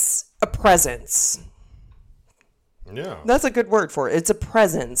it's a presence. Yeah. That's a good word for it. It's a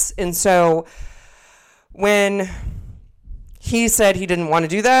presence. And so when he said he didn't want to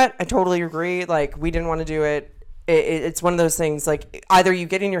do that, I totally agree. Like, we didn't want to do it. It's one of those things, like, either you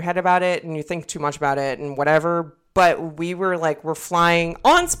get in your head about it and you think too much about it and whatever, but we were like, we're flying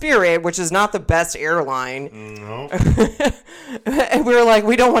on Spirit, which is not the best airline. No. And we were like,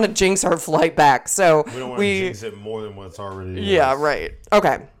 we don't want to jinx our flight back. So we don't want to jinx it more than what's already Yeah, right.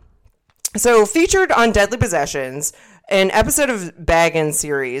 Okay. So featured on Deadly Possessions, an episode of Baggins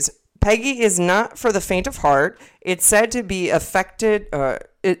series, Peggy is not for the faint of heart. It's said to be affected.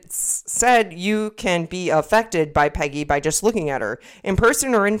 It's said you can be affected by Peggy by just looking at her in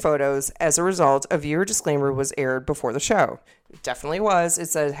person or in photos. As a result, a viewer disclaimer was aired before the show. It definitely was. It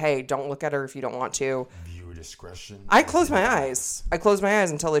said, "Hey, don't look at her if you don't want to." Viewer discretion. I closed my eyes. I closed my eyes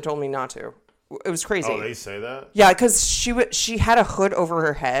until they told me not to. It was crazy. Oh, they say that? Yeah, because she had a hood over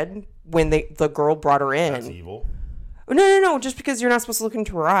her head when the girl brought her in. That's evil. No. Just because you're not supposed to look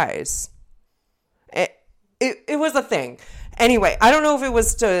into her eyes. It was a thing. Anyway, I don't know if it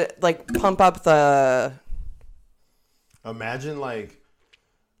was to, like, pump up the... Imagine, like,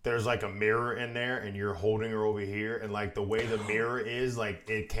 there's, like, a mirror in there, and you're holding her over here, and, like, the way the mirror is, like,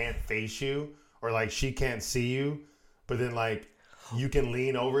 it can't face you, or, like, she can't see you, but then, like, you can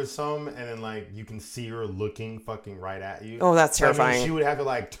lean over some, and then, like, you can see her looking fucking right at you. Oh, that's terrifying. I mean, she would have to,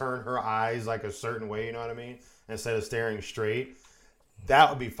 like, turn her eyes, like, a certain way, you know what I mean? Instead of staring straight.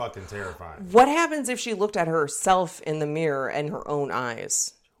 That would be fucking terrifying. What happens if she looked at herself in the mirror and her own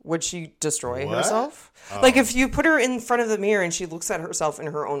eyes? Would she destroy herself? Oh. Like, if you put her in front of the mirror and she looks at herself in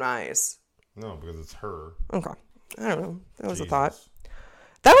her own eyes. No, because it's her. Okay. I don't know. That was a thought.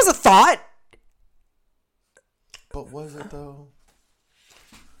 That was a thought? But was it, though?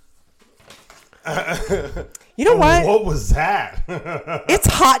 You know what? What was that? It's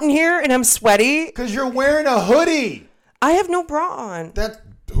hot in here and I'm sweaty. Because you're wearing a hoodie. I have no bra on.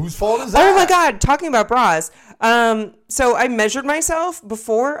 Whose fault is that? Oh my God, talking about bras. So I measured myself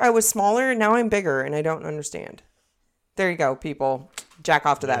before. I was smaller, and now I'm bigger, and I don't understand. There you go, people. Jack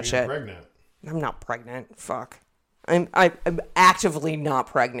off to that shit. You're pregnant. I'm not pregnant. Fuck. I'm actively not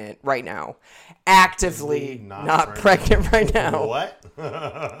pregnant right now. Actively not pregnant right now. What?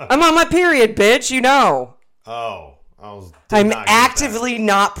 I'm on my period, bitch. You know. Oh. I'm actively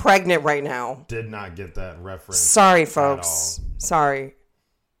not pregnant right now. Did not get that reference. Sorry, folks. Sorry.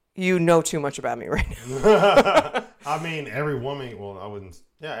 You know too much about me right now. I mean, every woman, well, I wouldn't,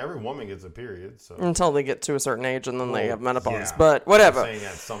 yeah, every woman gets a period. So until they get to a certain age and then they have menopause. Yeah, but whatever. I'm saying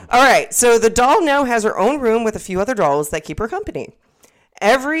at some point. All right. So the doll now has her own room with a few other dolls that keep her company.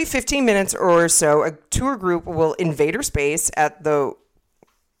 Every 15 minutes or so, a tour group will invade her space at the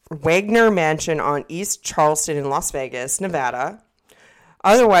Wagner Mansion on East Charleston in Las Vegas, Nevada,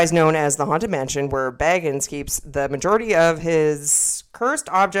 otherwise known as the Haunted Mansion, where Baggins keeps the majority of his cursed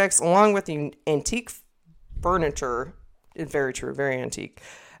objects along with the antique furniture. Very true, very antique.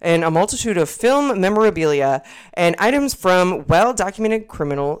 And a multitude of film memorabilia and items from well-documented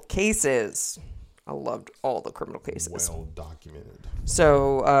criminal cases. I loved all the criminal cases. Well-documented.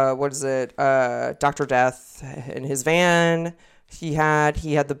 So, what is it? Dr. Death in his van. He had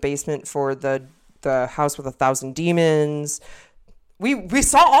the basement for the house with 1,000 demons. We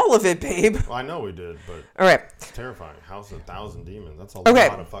saw all of it, babe. Well, I know we did, but all right. It's terrifying. House of 1,000 demons. That's a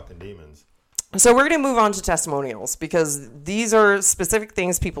lot of fucking demons. So we're going to move on to testimonials because these are specific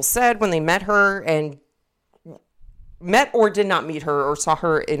things people said when they met her and met or did not meet her or saw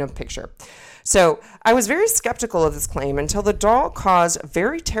her in a picture. So I was very skeptical of this claim until the doll caused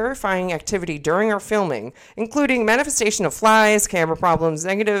very terrifying activity during our filming, including manifestation of flies, camera problems,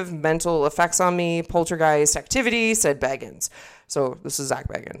 negative mental effects on me, poltergeist activity, said Baggins. So this is Zach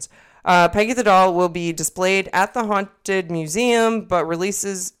Baggins. Peggy the doll will be displayed at the Haunted Museum, but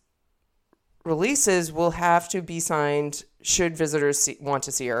releases will have to be signed should visitors want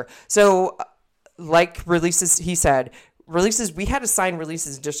to see her. So like releases, he said, releases, we had to sign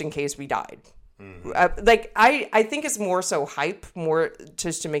releases just in case we died. Mm-hmm. I think it's more so hype, more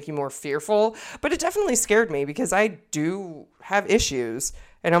just to make you more fearful, but it definitely scared me because I do have issues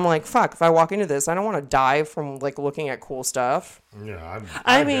and I'm like, fuck, if I walk into this, I don't want to die from like looking at cool stuff. Yeah.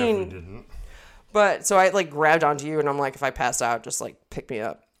 I mean, didn't. But so I like grabbed onto you and I'm like, if I pass out, just like pick me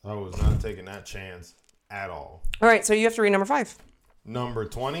up. I was not taking that chance at all. All right. So you have to read number 5. Number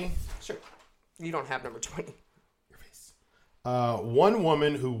 20. Sure. You don't have number 20. One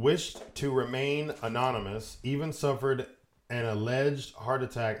woman who wished to remain anonymous even suffered an alleged heart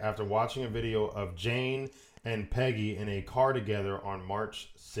attack after watching a video of Jane and Peggy in a car together on March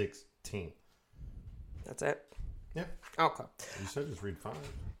 16th. That's it? Yeah. Okay. You said just read 5.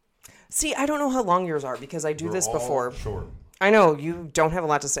 See, I don't know how long yours are because I do this before. Short. I know, you don't have a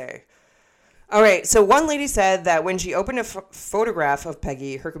lot to say. All right, so one lady said that when she opened a photograph of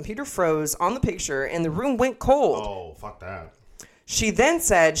Peggy, her computer froze on the picture and the room went cold. Oh, fuck that. She then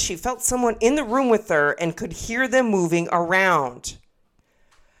said she felt someone in the room with her and could hear them moving around.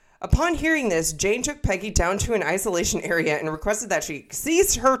 Upon hearing this, Jane took Peggy down to an isolation area and requested that she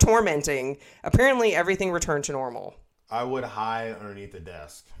cease her tormenting. Apparently, everything returned to normal. I would hide underneath the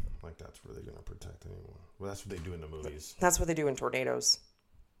desk. Like, that's where they're going to protect anyone. Well, that's what they do in the movies. That's what they do in tornadoes.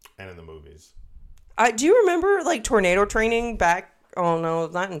 And in the movies. Do you remember, like, tornado training back? Oh, no,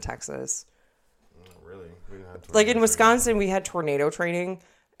 not in Texas. Not really. We didn't have Like, in Wisconsin, we had tornado training.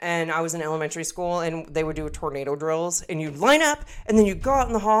 And I was in elementary school, and they would do tornado drills. And you'd line up, and then you'd go out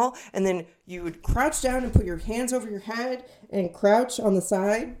in the hall, and then you would crouch down and put your hands over your head and crouch on the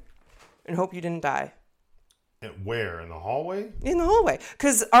side and hope you didn't die. And where? In the hallway? In the hallway.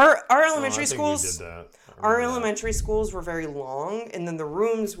 Because our elementary schools... We did that. Our elementary schools were very long, and then the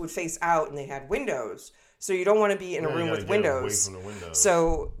rooms would face out, and they had windows. So you don't want to be in a room with windows. Away from the windows.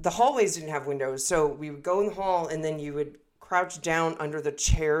 So the hallways didn't have windows. So we would go in the hall, and then you would crouch down under the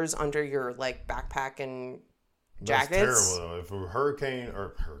chairs under your like backpack and jackets. That's terrible, though.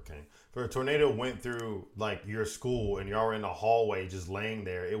 If a tornado went through like your school and y'all were in the hallway just laying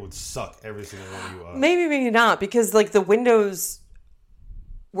there, it would suck every single one of you up. Maybe not, because like the windows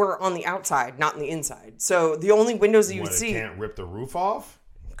were on the outside, not on the inside. So the only windows that you would see... Can't rip the roof off?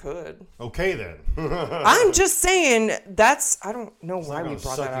 Could. Okay, then. I'm just saying, I don't know why we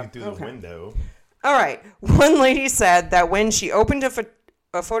brought that up. Through the window. All right. One lady said that when she opened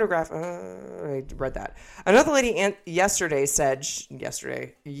a photograph... I read that. Another lady yesterday said...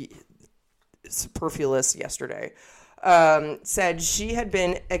 Superfluous yesterday. Said she had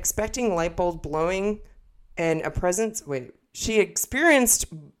been expecting light bulb blowing and a presence... Wait... She experienced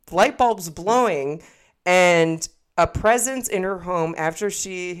light bulbs blowing and a presence in her home after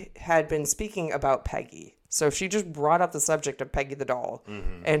she had been speaking about Peggy. So she just brought up the subject of Peggy the doll,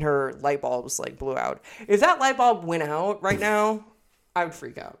 and her light bulbs like blew out. If that light bulb went out right now, I would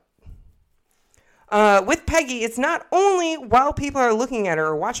freak out. With Peggy, it's not only while people are looking at her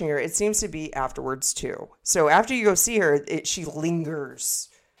or watching her, it seems to be afterwards too. So after you go see her, she lingers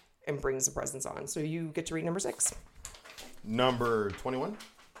and brings the presents on. So you get to read number 6. Number 21?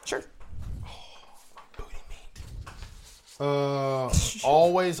 Sure. Booty meat.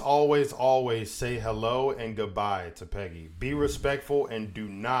 Always say hello and goodbye to Peggy. Be respectful and do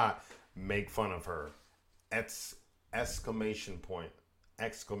not make fun of her. Exclamation point.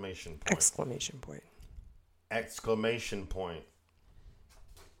 Exclamation point. Exclamation point. Exclamation point.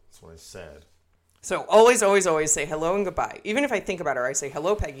 That's what I said. So always say hello and goodbye. Even if I think about her, I say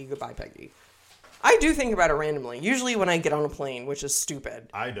hello, Peggy, goodbye, Peggy. I do think about it randomly, usually when I get on a plane, which is stupid.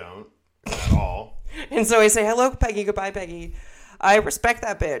 I don't at all. And so I say, hello, Peggy, goodbye, Peggy. I respect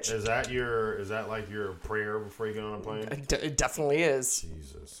that bitch. Is that like your prayer before you get on a plane? It definitely is.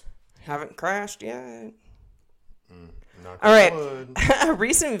 Jesus. Haven't crashed yet. All right. A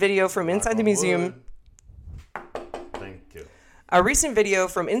recent video from inside the museum. Thank you. A recent video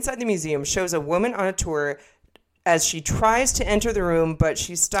from inside the museum shows a woman on a tour as she tries to enter the room, but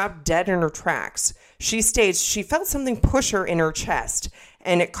she stopped dead in her tracks. She states she felt something push her in her chest,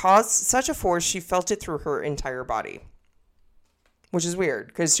 and it caused such a force she felt it through her entire body. Which is weird,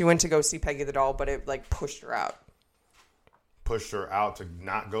 because she went to go see Peggy the doll, but it like pushed her out. Pushed her out to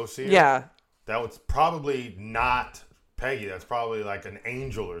not go see her? Yeah. That was probably not Peggy. That's probably like an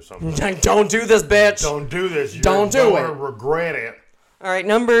angel or something. Don't do this, bitch. Don't do this. Don't do it. You're going to regret it. All right,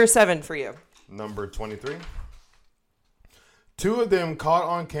 number 7 for you. Number 23. 2 of them caught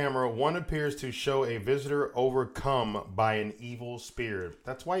on camera. One appears to show a visitor overcome by an evil spirit.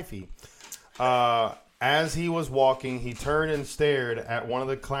 That's wifey. As he was walking, he turned and stared at one of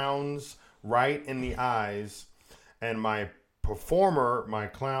the clowns right in the eyes. And my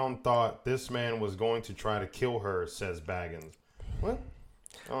clown, thought this man was going to try to kill her, says Baggins. What?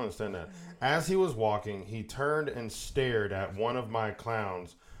 I don't understand that. As he was walking, he turned and stared at one of my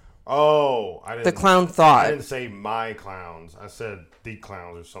clowns. Oh, the clown thought. I didn't say my clowns. I said the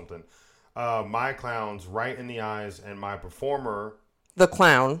clowns or something. My clowns right in the eyes, and my performer. The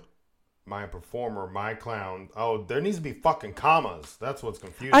clown. My clown. Oh, there needs to be fucking commas. That's what's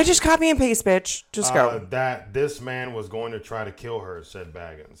confusing. I just copy and paste, bitch. Just go. That this man was going to try to kill her, said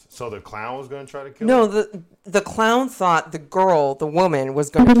Baggins. So the clown was going to try to kill her? No, the clown thought the woman, was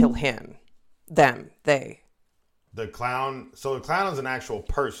going to kill him. Them. They. The clown. So the clown is an actual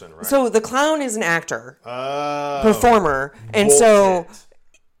person, right? So the clown is an actor, performer, and bullshit. so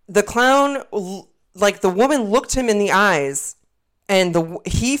the clown, like the woman looked him in the eyes, and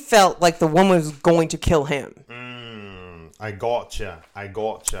he felt like the woman was going to kill him. I gotcha.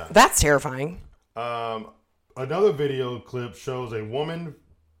 That's terrifying. Another video clip shows a woman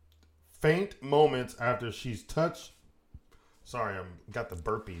faint moments after she's touched. Sorry, I got the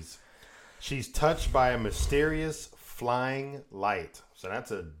burpees. She's touched by a mysterious flying light. So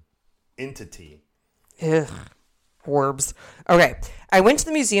that's an entity. Ugh. Orbs. Okay. I went to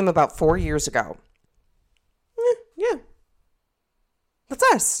the museum about 4 years ago. Yeah. That's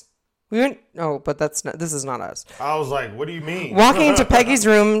us. We went. Oh, but this is not us. I was like, what do you mean? Walking into Peggy's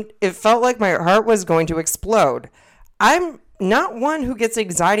room, it felt like my heart was going to explode. I'm not one who gets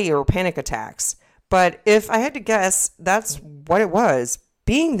anxiety or panic attacks, but if I had to guess, that's what it was.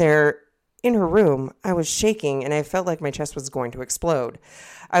 Being there in her room, I was shaking and I felt like my chest was going to explode.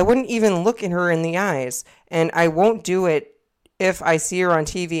 I wouldn't even look in her in the eyes, and I won't do it if I see her on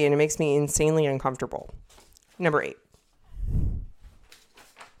TV, and it makes me insanely uncomfortable. Number 8.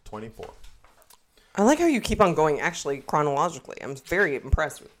 24. I like how you keep on going actually chronologically. I'm very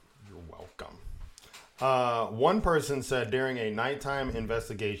impressed with you. You're welcome. One person said during a nighttime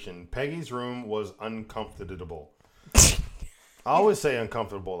investigation, Peggy's room was uncomfortable. I always say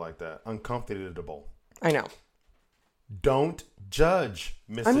uncomfortable like that. Uncomfortable. I know. Don't judge,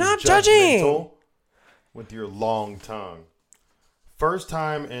 Mrs. I'm not judging. With your long tongue. First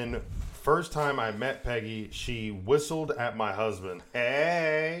time I met Peggy, she whistled at my husband.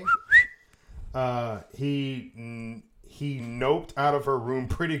 Hey. He noped out of her room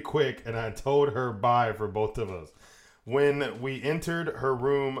pretty quick, and I told her bye for both of us. When we entered her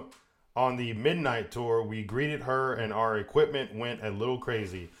room on the midnight tour, we greeted her and our equipment went a little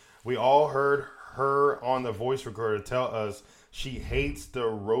crazy. We all heard her on the voice recorder tell us she hates the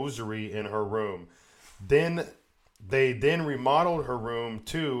rosary in her room. They remodeled her room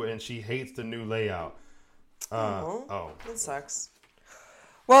too, and she hates the new layout. That sucks.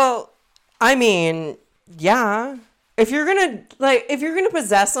 Well, I mean, yeah. If you're gonna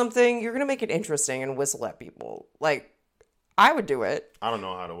possess something, you're gonna make it interesting and whistle at people. Like, I would do it. I don't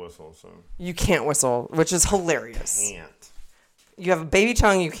know how to whistle, so you can't whistle, which is hilarious. Can't. You have a baby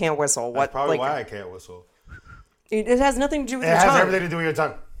tongue, you can't whistle. That's probably why I can't whistle. It has nothing to do with your tongue. It has everything to do with your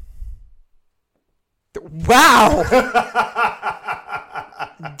tongue. Wow.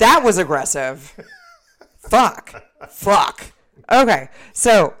 That was aggressive. Fuck. Okay,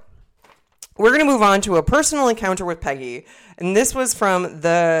 so we're going to move on to a personal encounter with Peggy. And this was from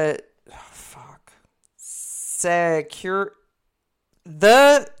the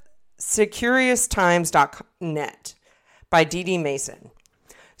SecuriousTimes.net by D.D. Mason.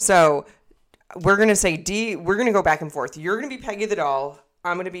 So we're going to say D. We're going to go back and forth. You're going to be Peggy the doll.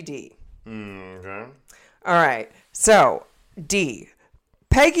 I'm going to be D. Okay. All right. So, D.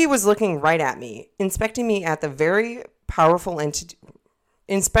 Peggy was looking right at me, inspecting me at the very powerful entity.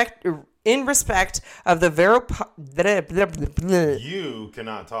 In respect of the very... You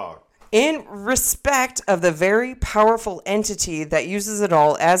cannot talk. In respect of the very powerful entity that uses it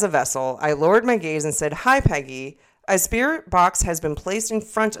all as a vessel, I lowered my gaze and said, "Hi, Peggy. A spirit box has been placed in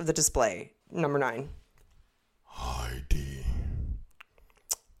front of the display." Number 9. Hi, D.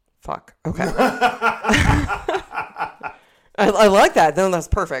 Fuck. Okay. I like that. No, that's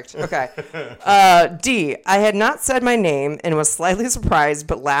perfect. Okay. D. I had not said my name and was slightly surprised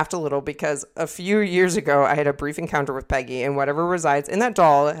but laughed a little because a few years ago I had a brief encounter with Peggy, and whatever resides in that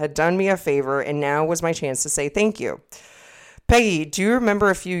doll had done me a favor, and now was my chance to say thank you. Peggy, do you remember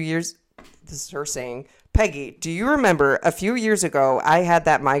a few years... This is her saying... Peggy, do you remember a few years ago I had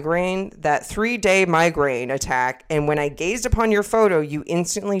that 3-day migraine attack, and when I gazed upon your photo, you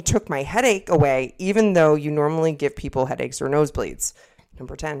instantly took my headache away, even though you normally give people headaches or nosebleeds?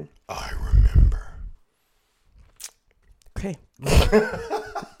 Number 10. I remember. Okay.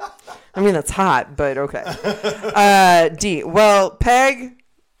 I mean, that's hot, but okay. D. Well, Peg,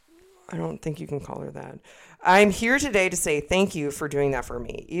 I don't think you can call her that. I'm here today to say thank you for doing that for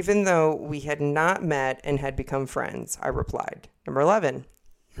me, even though we had not met and had become friends, I replied. Number 11.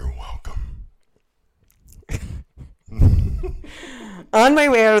 You're welcome. On my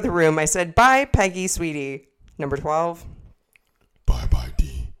way out of the room, I said, "Bye, Peggy, sweetie." Number 12. Bye,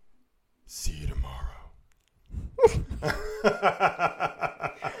 D. See you tomorrow.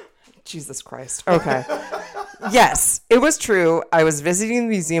 Jesus Christ. Okay. Yes, it was true. I was visiting the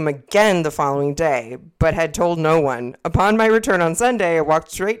museum again the following day, but had told no one. Upon my return on Sunday, I walked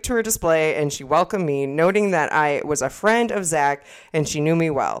straight to her display, and she welcomed me, noting that I was a friend of Zach, and she knew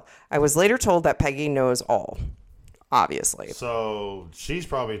me well. I was later told that Peggy knows all. obviously. So she's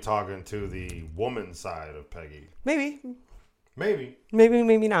probably talking to the woman side of Peggy. Maybe,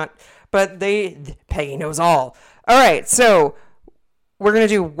 maybe not. But Peggy knows all. All right, so we're going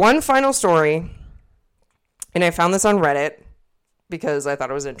to do one final story. And I found this on Reddit because I thought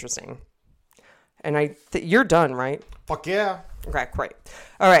it was interesting. And you're done, right? Fuck yeah. Okay, great.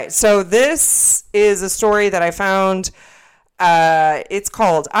 All right, so this is a story that I found. It's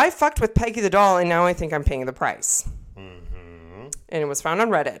called "I Fucked with Peggy the Doll and Now I Think I'm Paying the Price." Mm-hmm. And it was found on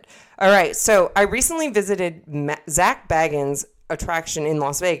Reddit. All right, so I recently visited Zach Bagans' attraction in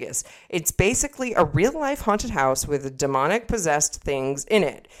Las Vegas. It's basically a real-life haunted house with demonic possessed things in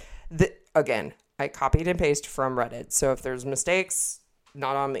it. Again, I copied and pasted from Reddit, so if there's mistakes,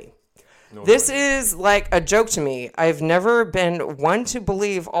 not on me. No this way. Is like a joke to me. I've never been one to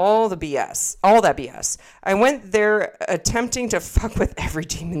believe all that BS. I went there attempting to fuck with every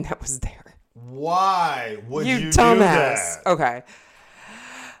demon that was there. Why would you dumbass. Do that? Okay.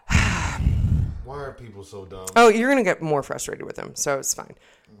 Why are people so dumb? Oh, you're going to get more frustrated with them, so it's fine.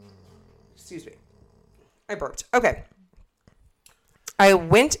 Excuse me. I burped. Okay. I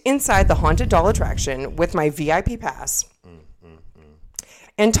went inside the haunted doll attraction with my VIP pass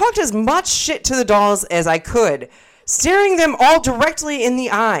and talked as much shit to the dolls as I could, staring them all directly in the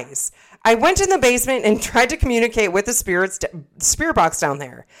eyes. I went in the basement and tried to communicate with the spirit box down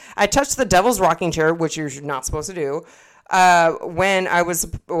there. I touched the devil's rocking chair, which you're not supposed to do. When I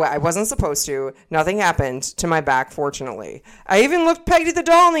wasn't supposed to. Nothing happened to my back, fortunately. I even looked Peggy the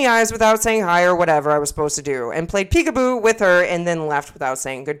doll in the eyes without saying hi or whatever I was supposed to do, and played peekaboo with her and then left without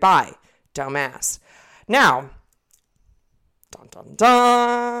saying goodbye. Dumbass. Now, dun dun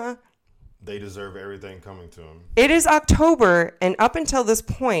dun. They deserve everything coming to them. It is October, and up until this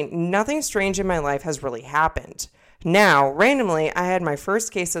point, nothing strange in my life has really happened. Now, randomly, I had my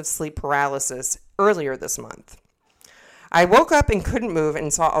first case of sleep paralysis earlier this month. I woke up and couldn't move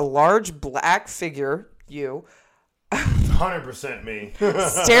and saw a large black figure, 100% me,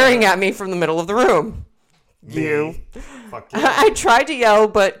 staring at me from the middle of the room. Me. Fuck yeah. I tried to yell,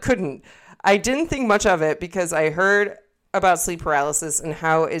 but couldn't. I didn't think much of it because I heard about sleep paralysis and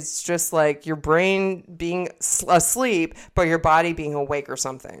how it's just like your brain being asleep, but your body being awake or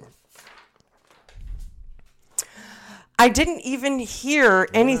something. I didn't even hear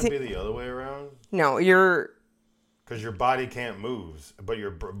anything. Wouldn't it be the other way around? No, because your body can't move, but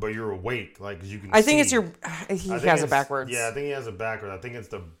you're awake, like you can. I think see. He has it backwards. Yeah, I think he has it backwards. I think it's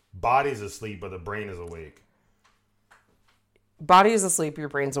the body's asleep, but the brain is awake. Body is asleep, your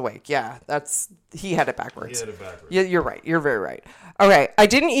brain's awake. Yeah, he had it backwards. He had it backwards. Yeah, you're right. You're very right. Okay, I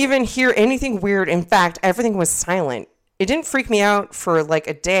didn't even hear anything weird. In fact, everything was silent. It didn't freak me out for like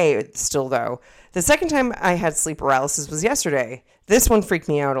a day still, though. The second time I had sleep paralysis was yesterday. This one freaked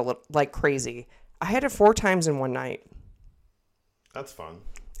me out like crazy. I had it 4 times in one night. That's fun.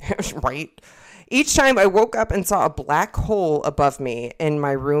 Right? Each time I woke up and saw a black hole above me in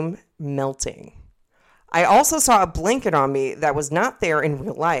my room melting. I also saw a blanket on me that was not there in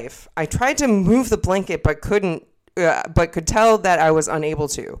real life. I tried to move the blanket but couldn't, but could tell that I was unable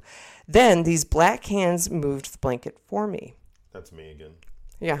to. Then these black hands moved the blanket for me. That's me again.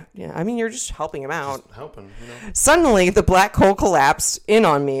 Yeah. I mean, you're just helping him out. Just helping, Suddenly, the black hole collapsed in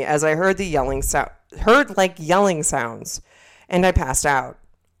on me as I heard yelling sounds, and I passed out.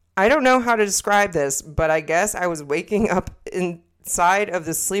 I don't know how to describe this, but I guess I was waking up inside of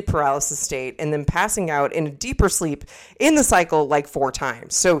the sleep paralysis state and then passing out in a deeper sleep in the cycle like 4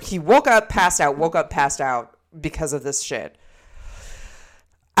 times. So he woke up, passed out because of this shit.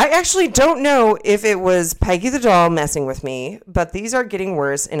 I actually don't know if it was Peggy the doll messing with me, but these are getting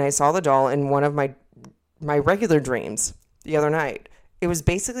worse, and I saw the doll in one of my regular dreams the other night. It was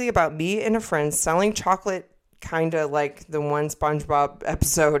basically about me and a friend selling chocolate, kind of like the one SpongeBob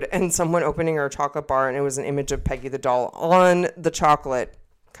episode, and someone opening our chocolate bar, and it was an image of Peggy the doll on the chocolate.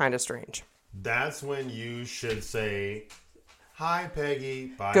 Kind of strange. That's when you should say, "Hi, Peggy.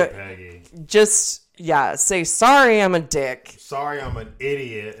 Bye, Good. Peggy." Just, say, sorry, I'm a dick. Sorry, I'm an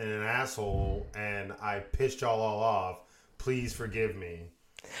idiot and an asshole, and I pissed y'all all off. Please forgive me.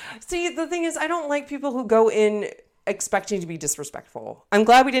 See, the thing is, I don't like people who go in expecting to be disrespectful. I'm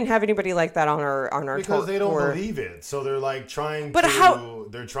glad we didn't have anybody like that on our because they don't believe it, so they're like trying. But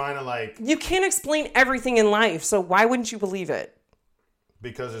they're trying to like. You can't explain everything in life, so why wouldn't you believe it?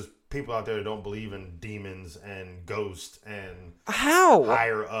 Because there's people out there that don't believe in demons and ghosts and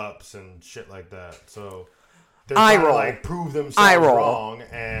higher ups and shit like that. So they're trying to like prove themselves wrong,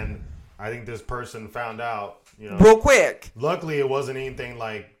 and I think this person found out. Real quick. Luckily, it wasn't anything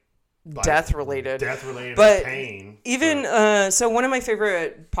like death related, but pain. Even so, one of my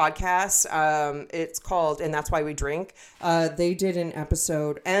favorite podcasts, it's called "And That's Why We Drink." They did an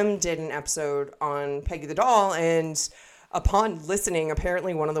episode. Did an episode on Peggy the doll, and upon listening,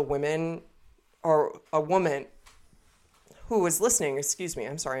 apparently one of the women, or a woman who was listening. Excuse me,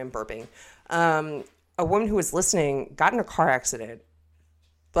 I'm sorry, I'm burping. A woman who was listening got in a car accident.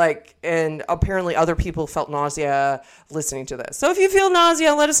 And apparently other people felt nausea listening to this. So if you feel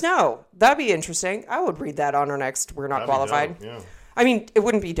nausea, let us know. That'd be interesting. I would read that on our next We're Not Qualified. Yeah. I mean, it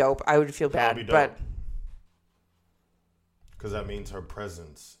wouldn't be dope. I would feel bad, but because that means her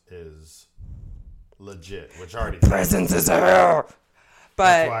presence is legit, which already presence is her. But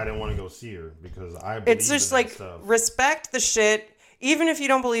that's why I didn't want to go see her, because I believe it's just in that like stuff. Respect the shit. Even if you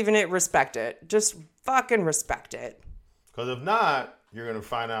don't believe in it, respect it. Just fucking respect it. Because if not, you're going to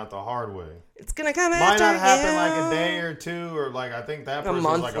find out the hard way. It's going to come Might after not happen you. like a day or two, or like I think that person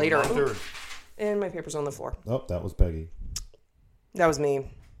month was like later. a month or... And my paper's on the floor. Oh, that was Peggy. That was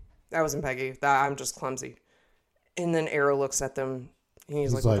me. That wasn't Peggy. I'm just clumsy. And then Arrow looks at them. And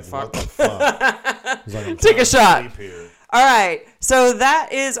he's like, what the fuck? He's like, take a shot. All right. So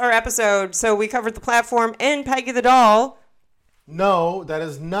that is our episode. So we covered the platform and Peggy the doll. No, that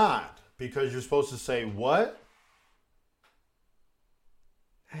is not. Because you're supposed to say what?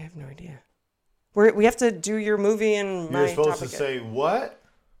 I have no idea. We have to do your movie and my topic. You're supposed to say what?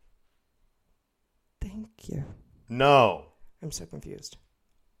 Thank you. No. I'm so confused.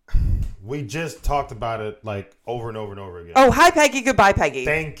 We just talked about it like over and over and over again. Oh, hi, Peggy. Goodbye, Peggy.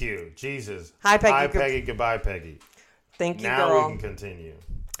 Thank you. Jesus. Hi, Peggy. Hi, Peggy. Goodbye, Peggy. Thank you, now girl. We can continue.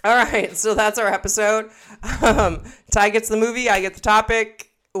 All right. So that's our episode. Ty gets the movie. I get the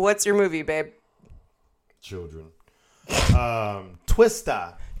topic. What's your movie, babe? Children.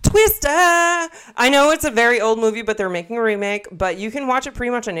 Twister. I know it's a very old movie, but they're making a remake, but you can watch it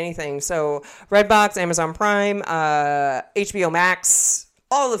pretty much on anything. So Redbox, Amazon Prime, HBO Max,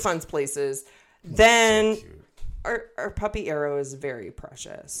 all the fun places. Then so cute. Our puppy Arrow is very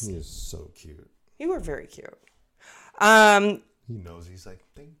precious. He is so cute. You are very cute. He knows. He's like,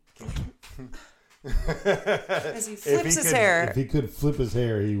 thank you. As he flips his hair. If he could flip his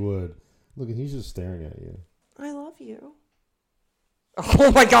hair, he would. Look, he's just staring at you. I love you.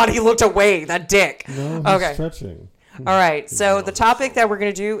 Oh my God, he looked away. That dick. No, he's okay. Stretching. All right. So the topic that we're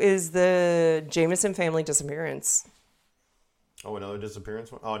going to do is the Jameson family disappearance. Oh, another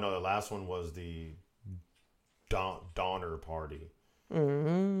disappearance one? Oh, no, the last one was the Donner party.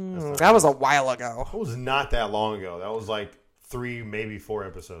 That was a while ago. It was not that long ago. That was like 3, maybe 4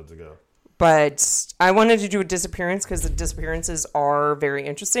 episodes ago. But I wanted to do a disappearance because the disappearances are very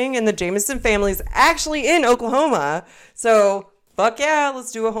interesting. And the Jameson family is actually in Oklahoma. So... fuck yeah,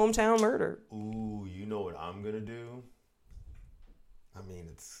 let's do a hometown murder. Ooh, you know what I'm going to do? I mean,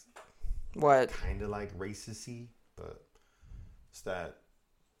 it's what? Kind of like racist-y, but it's that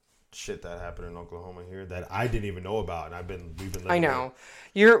shit that happened in Oklahoma here that I didn't even know about, and we've been living I know.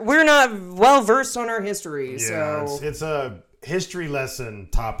 We're not well versed on our history, yeah, so it's a history lesson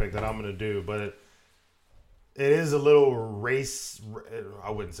topic that I'm going to do, but it is a little race. I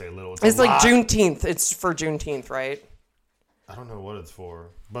wouldn't say a little. It's like Juneteenth. It's for Juneteenth, right? I don't know what it's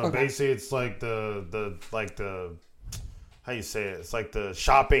for, but basically it's like the how you say it? It's like the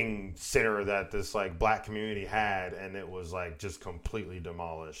shopping center that this like black community had, and it was like just completely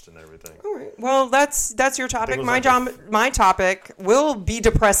demolished and everything. All right. Well, that's your topic. My topic will be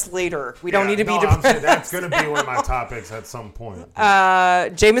depressed later. We don't need to be depressed. That's going to be one of my topics at some point.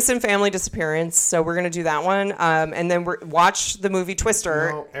 Jameson family disappearance. So we're going to do that one, and then watch the movie Twister.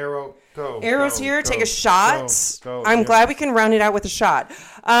 No, Arrow. Go, Arrow's go, here. go, take a shot. Go, I'm glad we can round it out with a shot.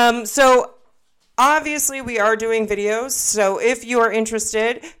 So obviously we are doing videos. So if you are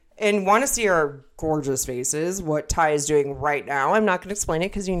interested and want to see our gorgeous faces, what Ty is doing right now, I'm not going to explain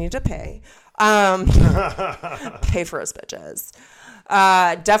it because you need to pay. Pay for us, bitches.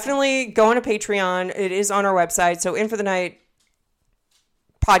 Definitely go on to Patreon. It is on our website. So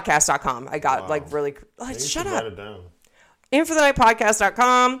infothenightpodcast.com. I got really... shut up. Write it down.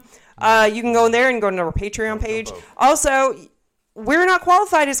 infothenightpodcast.com. You can go in there and go to our Patreon page. Also, We're Not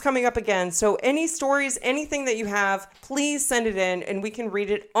Qualified is coming up again. So any stories, anything that you have, please send it in and we can read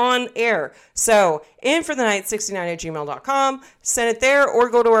it on air. So inforthenight69@gmail.com. Send it there or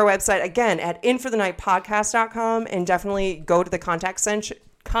go to our website again at inforthenightpodcast.com and definitely go to the contact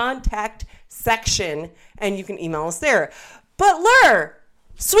section and you can email us there. But Lur,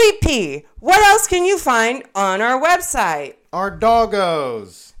 Sweet Pea, what else can you find on our website? Our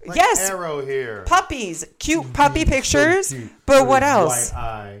doggos. Like yes. Arrow here. Puppies. Cute puppy pictures. So cute. But what else? White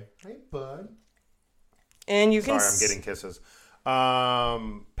eye. Hey, bud. And you can... Sorry, I'm getting kisses.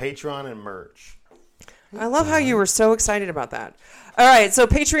 Patreon and merch. I love how you were so excited about that. All right, so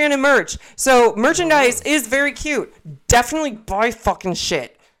Patreon and merch. So merchandise is very cute. Definitely buy fucking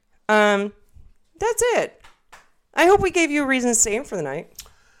shit. That's it. I hope we gave you a reason to stay in for the night.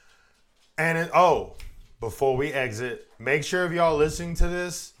 And before we exit, make sure if y'all listening to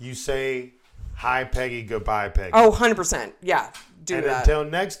this, you say hi Peggy, goodbye Peggy. Oh, 100%. Yeah, do that. And until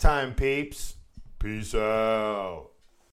next time, peeps, peace out.